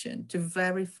information, to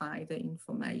verify the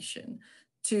information,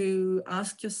 to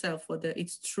ask yourself whether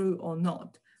it's true or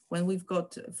not. When we've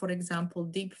got, for example,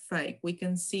 deep fake, we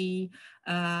can see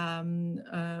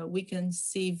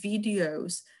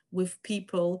videos with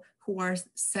people who are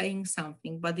saying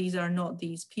something, but these are not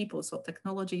these people. So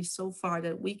technology is so far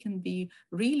that we can be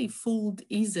really fooled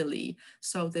easily.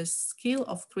 So the skill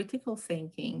of critical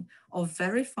thinking, of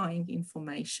verifying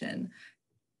information,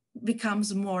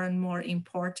 becomes more and more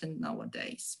important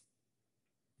nowadays.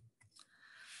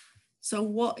 So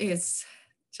what is,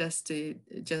 just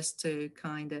to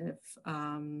kind of,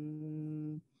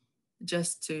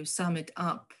 just to sum it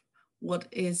up, what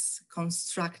is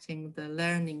constructing the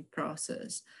learning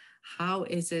process? How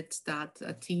is it that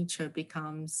a teacher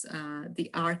becomes the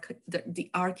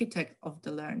architect of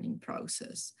the learning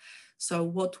process? So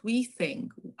what we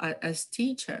think as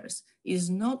teachers is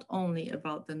not only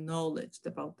about the knowledge,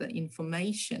 about the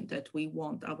information that we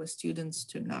want our students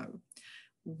to know.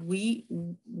 We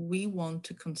want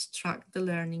to construct the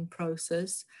learning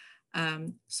process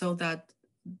so that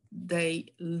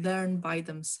they learn by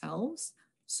themselves,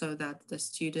 so that the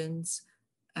students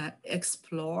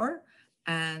explore,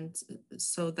 and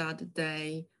so that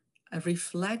they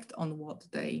reflect on what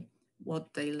they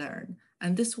learn.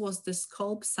 And this was the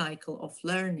scope cycle of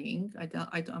learning.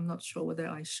 I'm not sure whether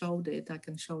I showed it. I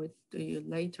can show it to you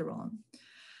later on.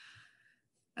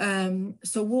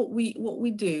 So what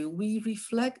we do, we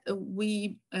reflect,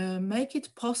 we make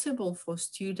it possible for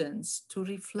students to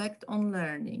reflect on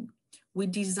learning. We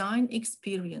design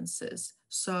experiences.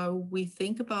 So we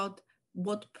think about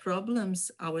what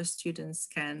problems our students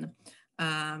can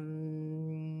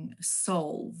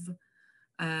solve,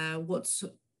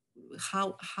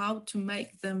 how to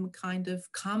make them kind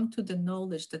of come to the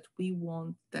knowledge that we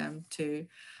want them to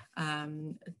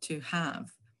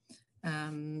have,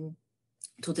 to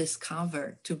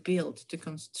discover, to build, to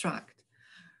construct.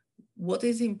 What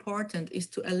is important is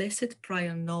to elicit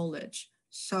prior knowledge.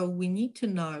 So we need to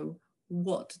know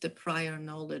what the prior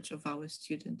knowledge of our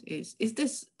student is. Is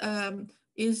this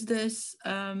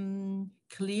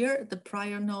clear, the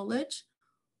prior knowledge?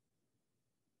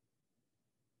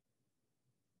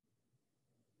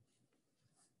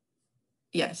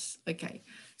 Yes, okay.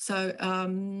 So,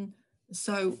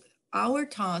 so our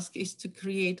task is to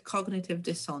create cognitive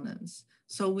dissonance.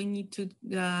 So we need to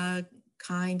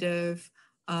kind of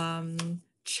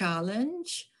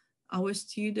challenge our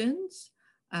students.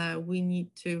 We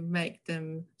need to make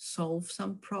them solve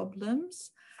some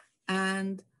problems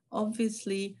and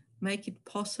obviously make it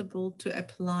possible to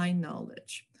apply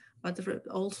knowledge. But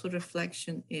also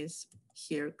reflection is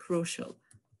here crucial.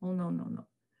 Oh, no, no, no.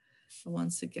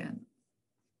 Once again.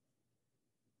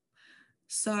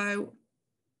 So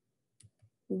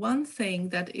one thing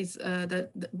that is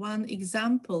one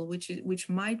example which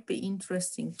might be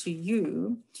interesting to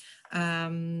you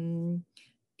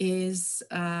is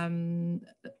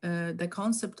the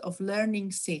concept of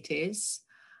learning cities.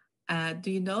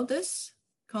 Do you know this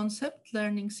concept,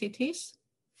 learning cities?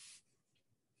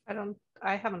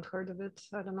 I haven't heard of it.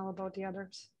 I don't know about the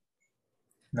others.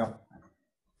 No.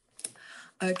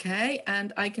 Okay,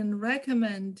 and I can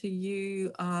recommend to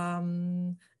you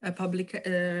an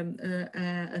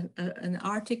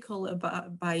article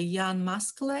by Jan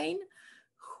Maskelyne,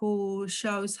 who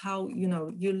shows how, you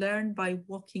know, you learn by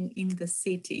walking in the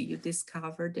city. You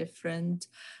discover different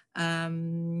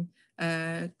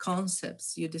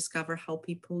concepts. You discover how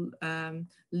people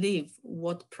live,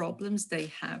 what problems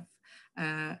they have.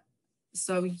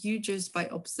 So you just, by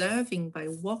observing, by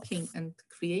walking and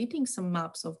creating some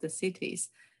maps of the cities,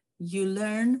 you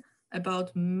learn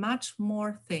about much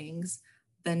more things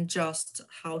than just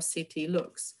how city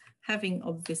looks, having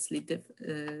obviously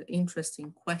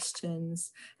interesting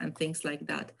questions and things like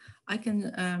that. I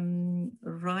can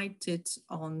write it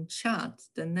on chat,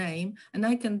 the name, and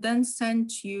I can then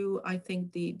send you, I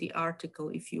think, the article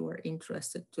if you are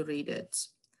interested to read it.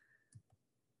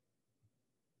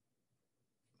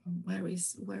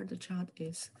 Where the chat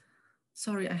is.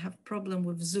 Sorry, I have problem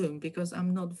with Zoom because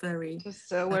I'm not very...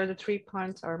 Just where the 3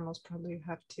 points are, most probably you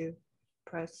have to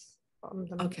press on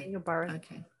the menu bar.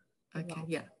 Okay, okay,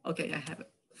 yeah, okay, I have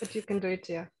it. But you can do it,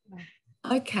 yeah.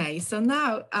 Okay, so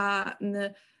now,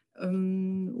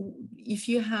 if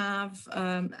you have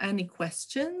any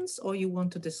questions or you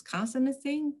want to discuss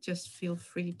anything, just feel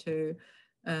free to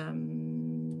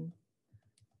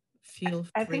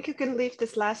I think you can leave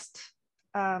this last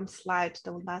slide,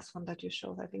 the last one that you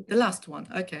showed. I think the last one.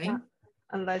 Okay. Yeah,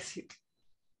 unless you.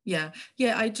 Yeah.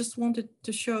 I just wanted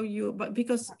to show you, but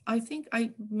because I think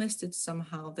I missed it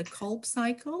somehow, the Kolb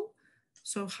cycle.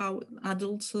 So how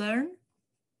adults learn.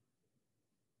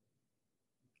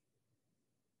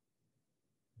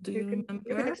 Do you remember?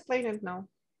 You can explain it now.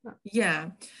 No.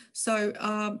 Yeah, so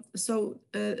so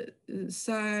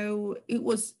it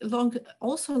was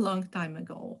also a long time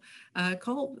ago.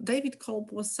 David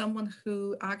Kolb was someone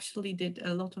who actually did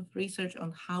a lot of research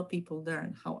on how people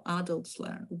learn, how adults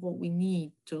learn, what we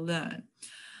need to learn.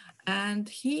 And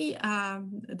he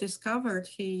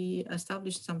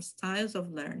established some styles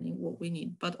of learning, what we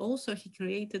need, but also he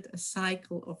created a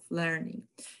cycle of learning.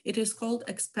 It is called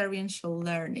experiential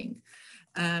learning.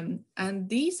 And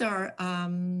these are,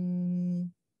 to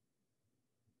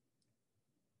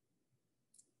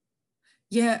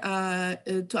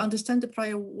understand the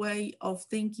prior way of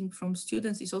thinking from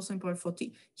students is also important for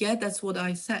yeah, that's what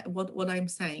I said, what I'm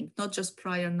saying, not just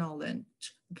prior knowledge,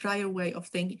 prior way of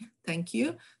thinking. Thank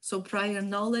you. So prior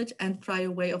knowledge and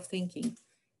prior way of thinking.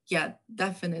 Yeah,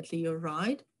 definitely, you're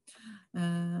right.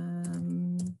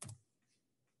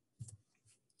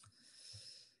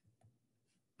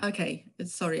 Okay,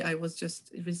 sorry, I was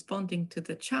just responding to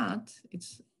the chat.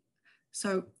 It's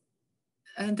so,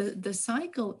 and the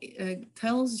cycle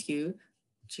tells you,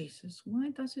 Jesus, why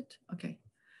does it? Okay,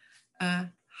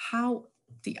 how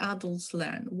the adults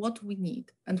learn, what we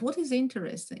need. And what is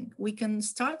interesting, we can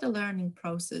start the learning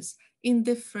process in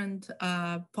different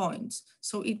points.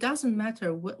 So it doesn't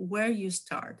matter where you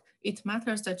start. It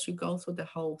matters that you go through the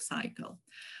whole cycle.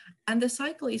 And the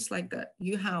cycle is like that.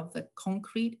 You have the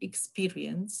concrete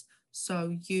experience.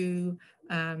 So you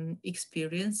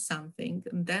experience something,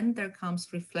 and then there comes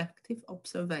reflective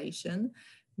observation,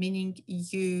 meaning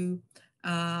you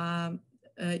have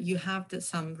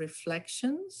some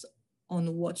reflections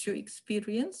on what you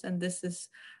experience, and this is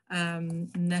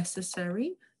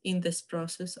necessary in this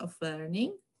process of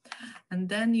learning. And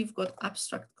then you've got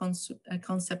abstract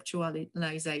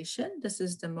conceptualization. This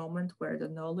is the moment where the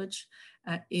knowledge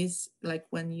is like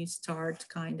when you start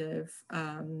kind of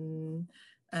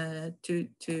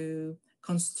to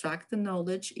construct the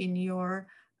knowledge in your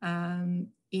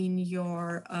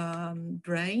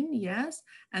brain, yes.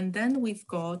 And then we've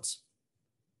got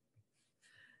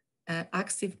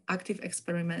active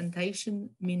experimentation,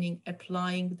 meaning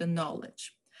applying the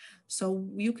knowledge. So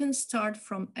you can start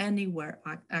from anywhere,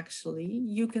 actually.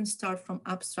 You can start from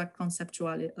abstract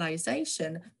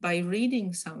conceptualization by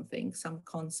reading something, some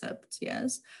concept,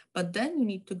 yes. But then you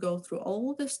need to go through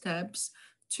all the steps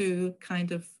to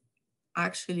kind of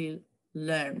actually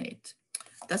learn it.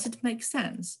 Does it make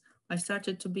sense? I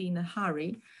started to be in a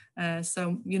hurry.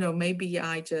 So, maybe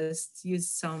I just use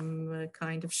some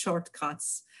kind of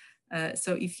shortcuts.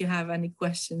 So if you have any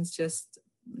questions, just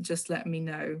let me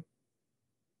know.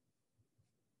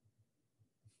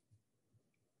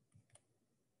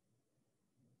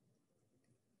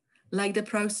 Like the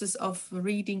process of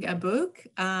reading a book.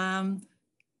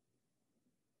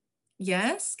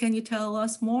 Yes, can you tell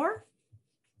us more?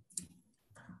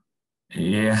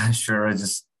 Yeah, sure.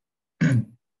 Just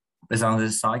based on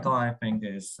this cycle, I think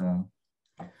is I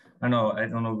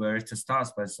don't know where to start,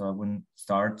 but when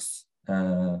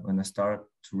I start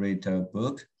to read a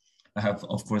book, I have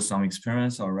of course some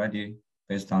experience already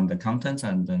based on the content,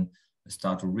 and then I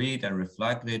start to read and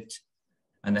reflect it,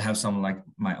 and I have some like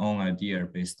my own idea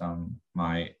based on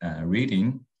my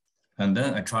reading, and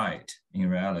then I try it in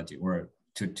reality or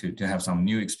to have some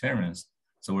new experience.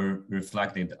 So we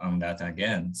reflected on that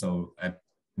again. So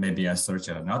maybe I search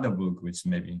another book, which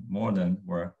maybe more than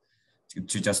or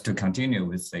to continue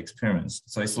with the experience.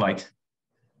 So it's like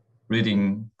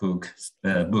reading books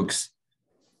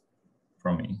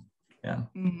for me. Yeah.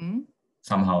 Mm-hmm.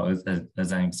 Somehow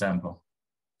as an example.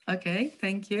 Okay,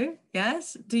 thank you.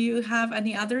 Yes. Do you have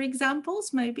any other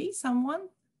examples? Maybe someone?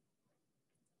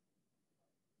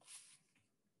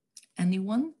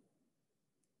 Anyone?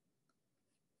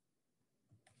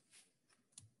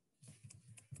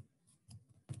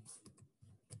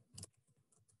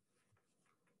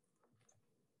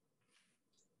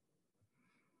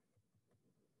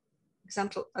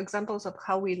 Examples of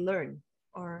how we learn,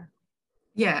 or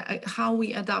yeah, how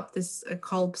we adopt this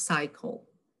Kolb cycle.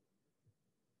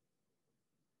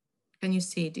 Can you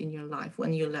see it in your life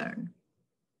when you learn?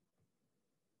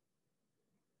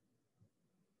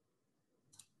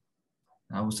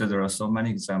 I would say there are so many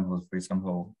examples. For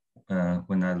example,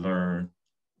 when I learn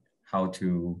how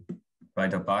to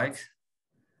ride a bike,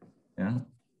 yeah,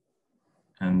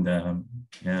 and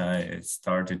I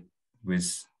started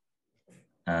with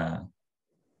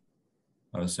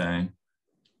I was saying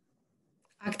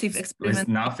active experiment. With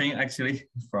nothing, actually,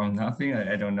 from nothing.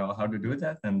 I don't know how to do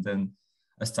that. And then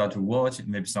I start to watch,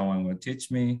 maybe someone will teach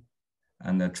me,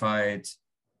 and I try it.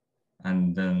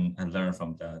 And then I learn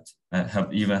from that. I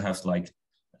have like,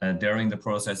 during the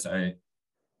process, I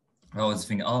always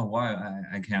think, oh, why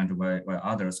I can't, why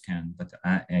others can, but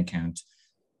I can't.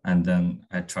 And then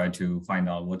I try to find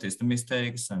out what is the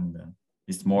mistakes, and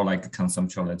it's more like a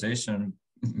conceptualization,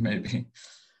 maybe.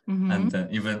 Mm-hmm. And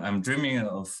even I'm dreaming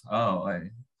of how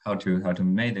to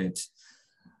make it,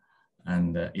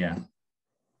 and a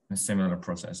similar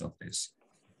process of this.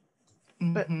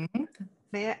 But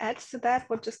may I add to that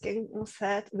what just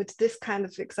said with this kind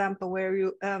of example where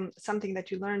you something that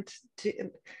you learned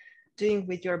doing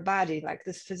with your body, like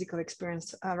this physical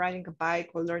experience, riding a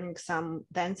bike or learning some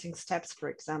dancing steps, for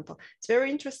example. It's very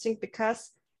interesting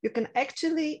because you can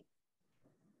actually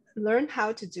learn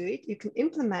how to do it, you can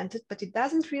implement it, but it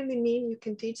doesn't really mean you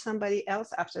can teach somebody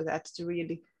else after that to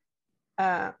really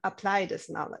apply this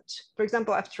knowledge. For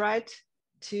example, I've tried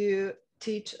to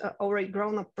teach an already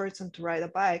grown-up person to ride a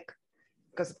bike,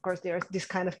 because of course there are these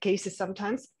kind of cases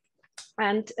sometimes,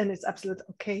 and it's absolutely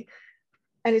okay.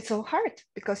 And it's so hard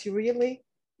because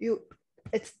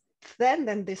it's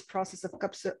then this process of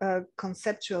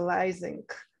conceptualizing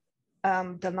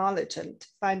the knowledge and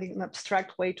finding an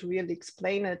abstract way to really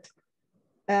explain it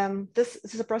this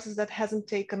is a process that hasn't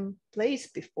taken place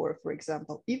before, for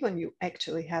example, even you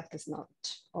actually have this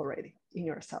knowledge already in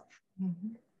yourself.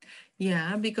 Mm-hmm.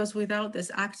 Yeah, because without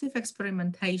this active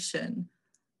experimentation,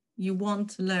 you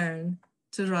won't learn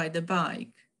to ride a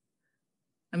bike.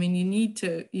 I mean, you need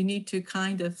to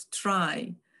kind of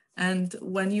try. And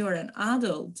when you're an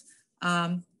adult,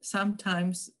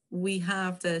 sometimes we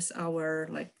have this, our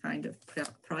like kind of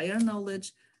prior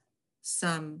knowledge,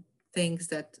 some things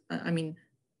that, I mean,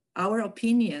 our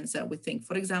opinions that we think,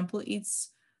 for example, it's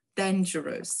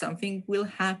dangerous, something will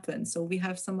happen. So we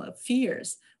have some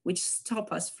fears which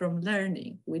stop us from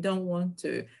learning. We don't want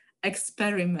to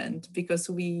experiment because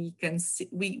we can see,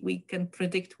 we can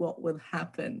predict what will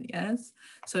happen. Yes,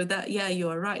 so that, yeah, you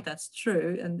are right, that's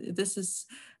true. And this is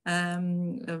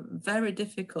very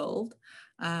difficult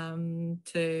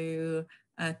to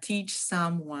teach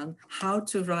someone how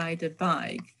to ride a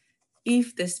bike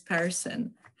if this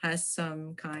person has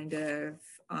some kind of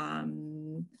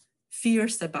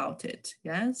fears about it.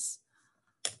 Yes,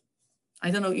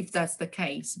 I don't know if that's the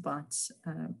case, but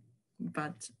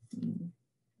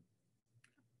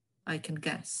I can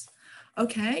guess.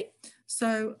 Okay,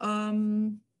 so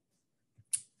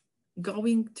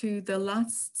going to the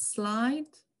last slide,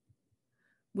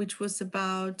 which was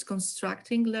about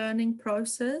constructing learning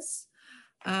process.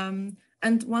 And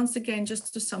once again,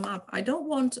 just to sum up, I don't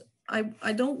want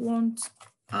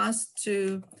us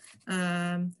to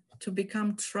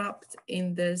become trapped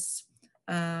in this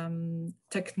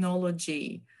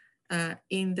technology,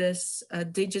 in this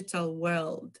digital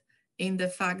world, in the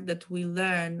fact that we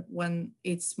learn when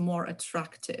it's more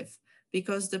attractive,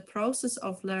 because the process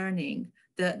of learning,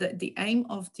 the aim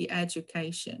of the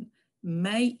education,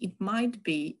 might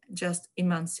be just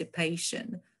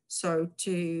emancipation. So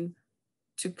to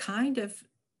kind of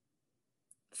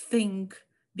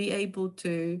be able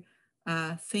to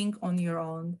think on your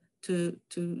own, to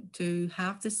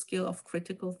have the skill of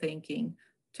critical thinking,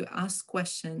 to ask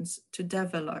questions, to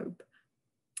develop.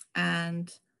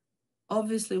 And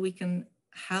obviously we can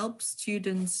help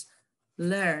students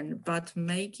learn, but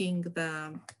making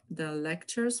the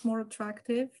lectures more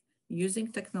attractive,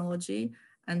 using technology,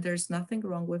 and there's nothing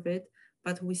wrong with it,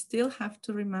 but we still have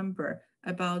to remember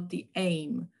about the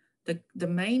aim, the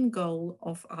main goal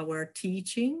of our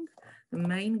teaching, the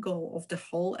main goal of the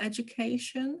whole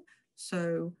education.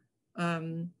 So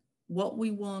what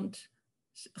we want,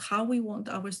 how we want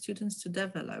our students to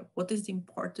develop, what is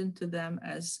important to them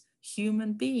as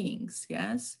human beings,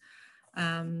 yes?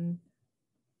 And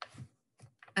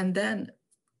then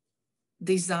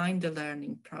design the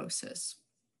learning process.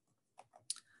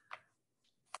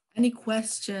 Any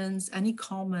questions, any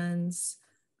comments?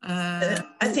 I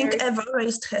think Eva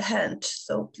raised her hand,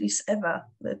 so please, Eva,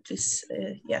 please,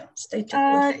 yeah, state your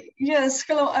question. Yes,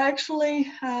 hello. I actually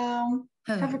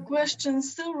have a question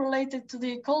still related to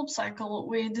the Kolb cycle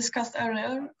we discussed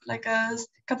earlier, like a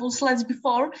couple of slides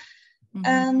before. Mm-hmm.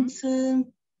 And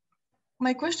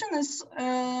my question is,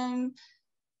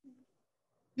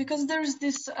 because there's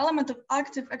this element of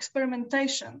active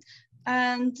experimentation,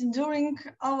 and during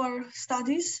our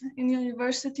studies in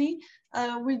university,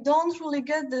 we don't really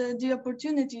get the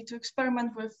opportunity to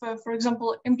experiment with, for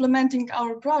example, implementing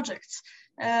our projects,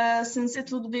 since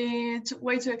it would be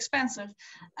way too expensive.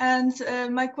 And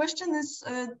my question is,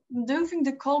 do you think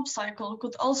the Kolb cycle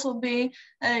could also be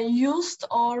used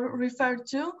or referred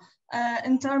to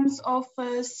in terms of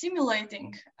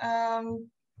simulating?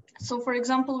 So, for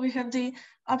example, we have the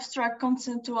abstract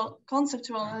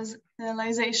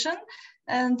conceptualization,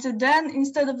 and then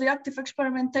instead of the active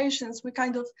experimentations, we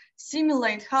kind of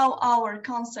simulate how our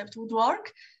concept would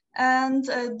work, and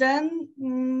then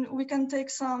we can take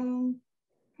something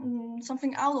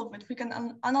out of it. We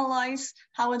can analyze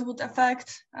how it would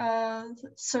affect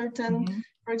certain,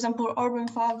 for example, urban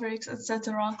fabrics,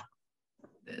 etc.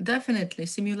 Definitely,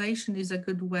 simulation is a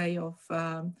good way of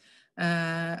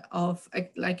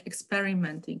like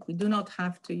experimenting. We do not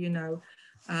have to,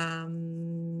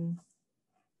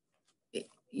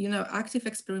 active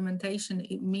experimentation.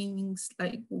 It means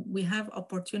like we have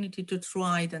opportunity to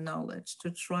try the knowledge, to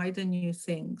try the new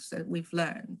things that we've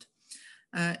learned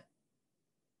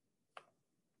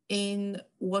in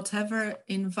whatever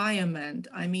environment.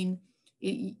 I mean,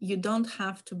 you don't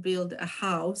have to build a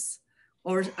house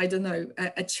or, I don't know,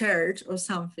 a church or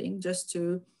something just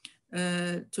to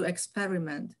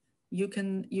experiment. You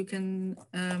can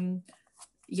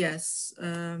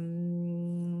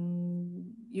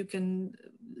you can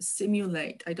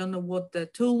simulate. I don't know what the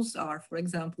tools are, for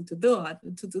example, to do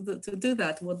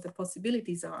that, what the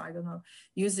possibilities are. I don't know,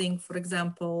 using, for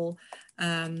example,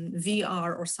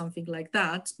 VR or something like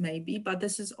that, maybe, but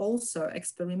this is also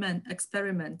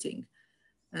experimenting.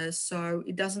 So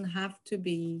it doesn't have to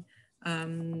be,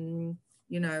 you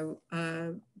know,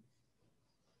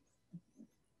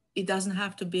 it doesn't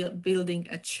have to be building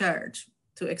a church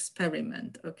to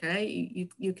experiment, okay?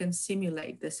 You can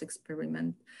simulate this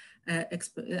experiment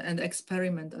and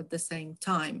experiment at the same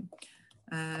time,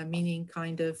 meaning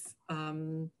kind of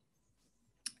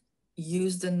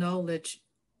use the knowledge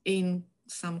in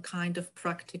some kind of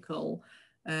practical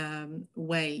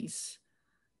ways,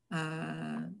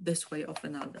 this way or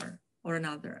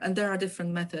another. And there are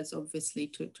different methods, obviously,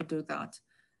 to do that.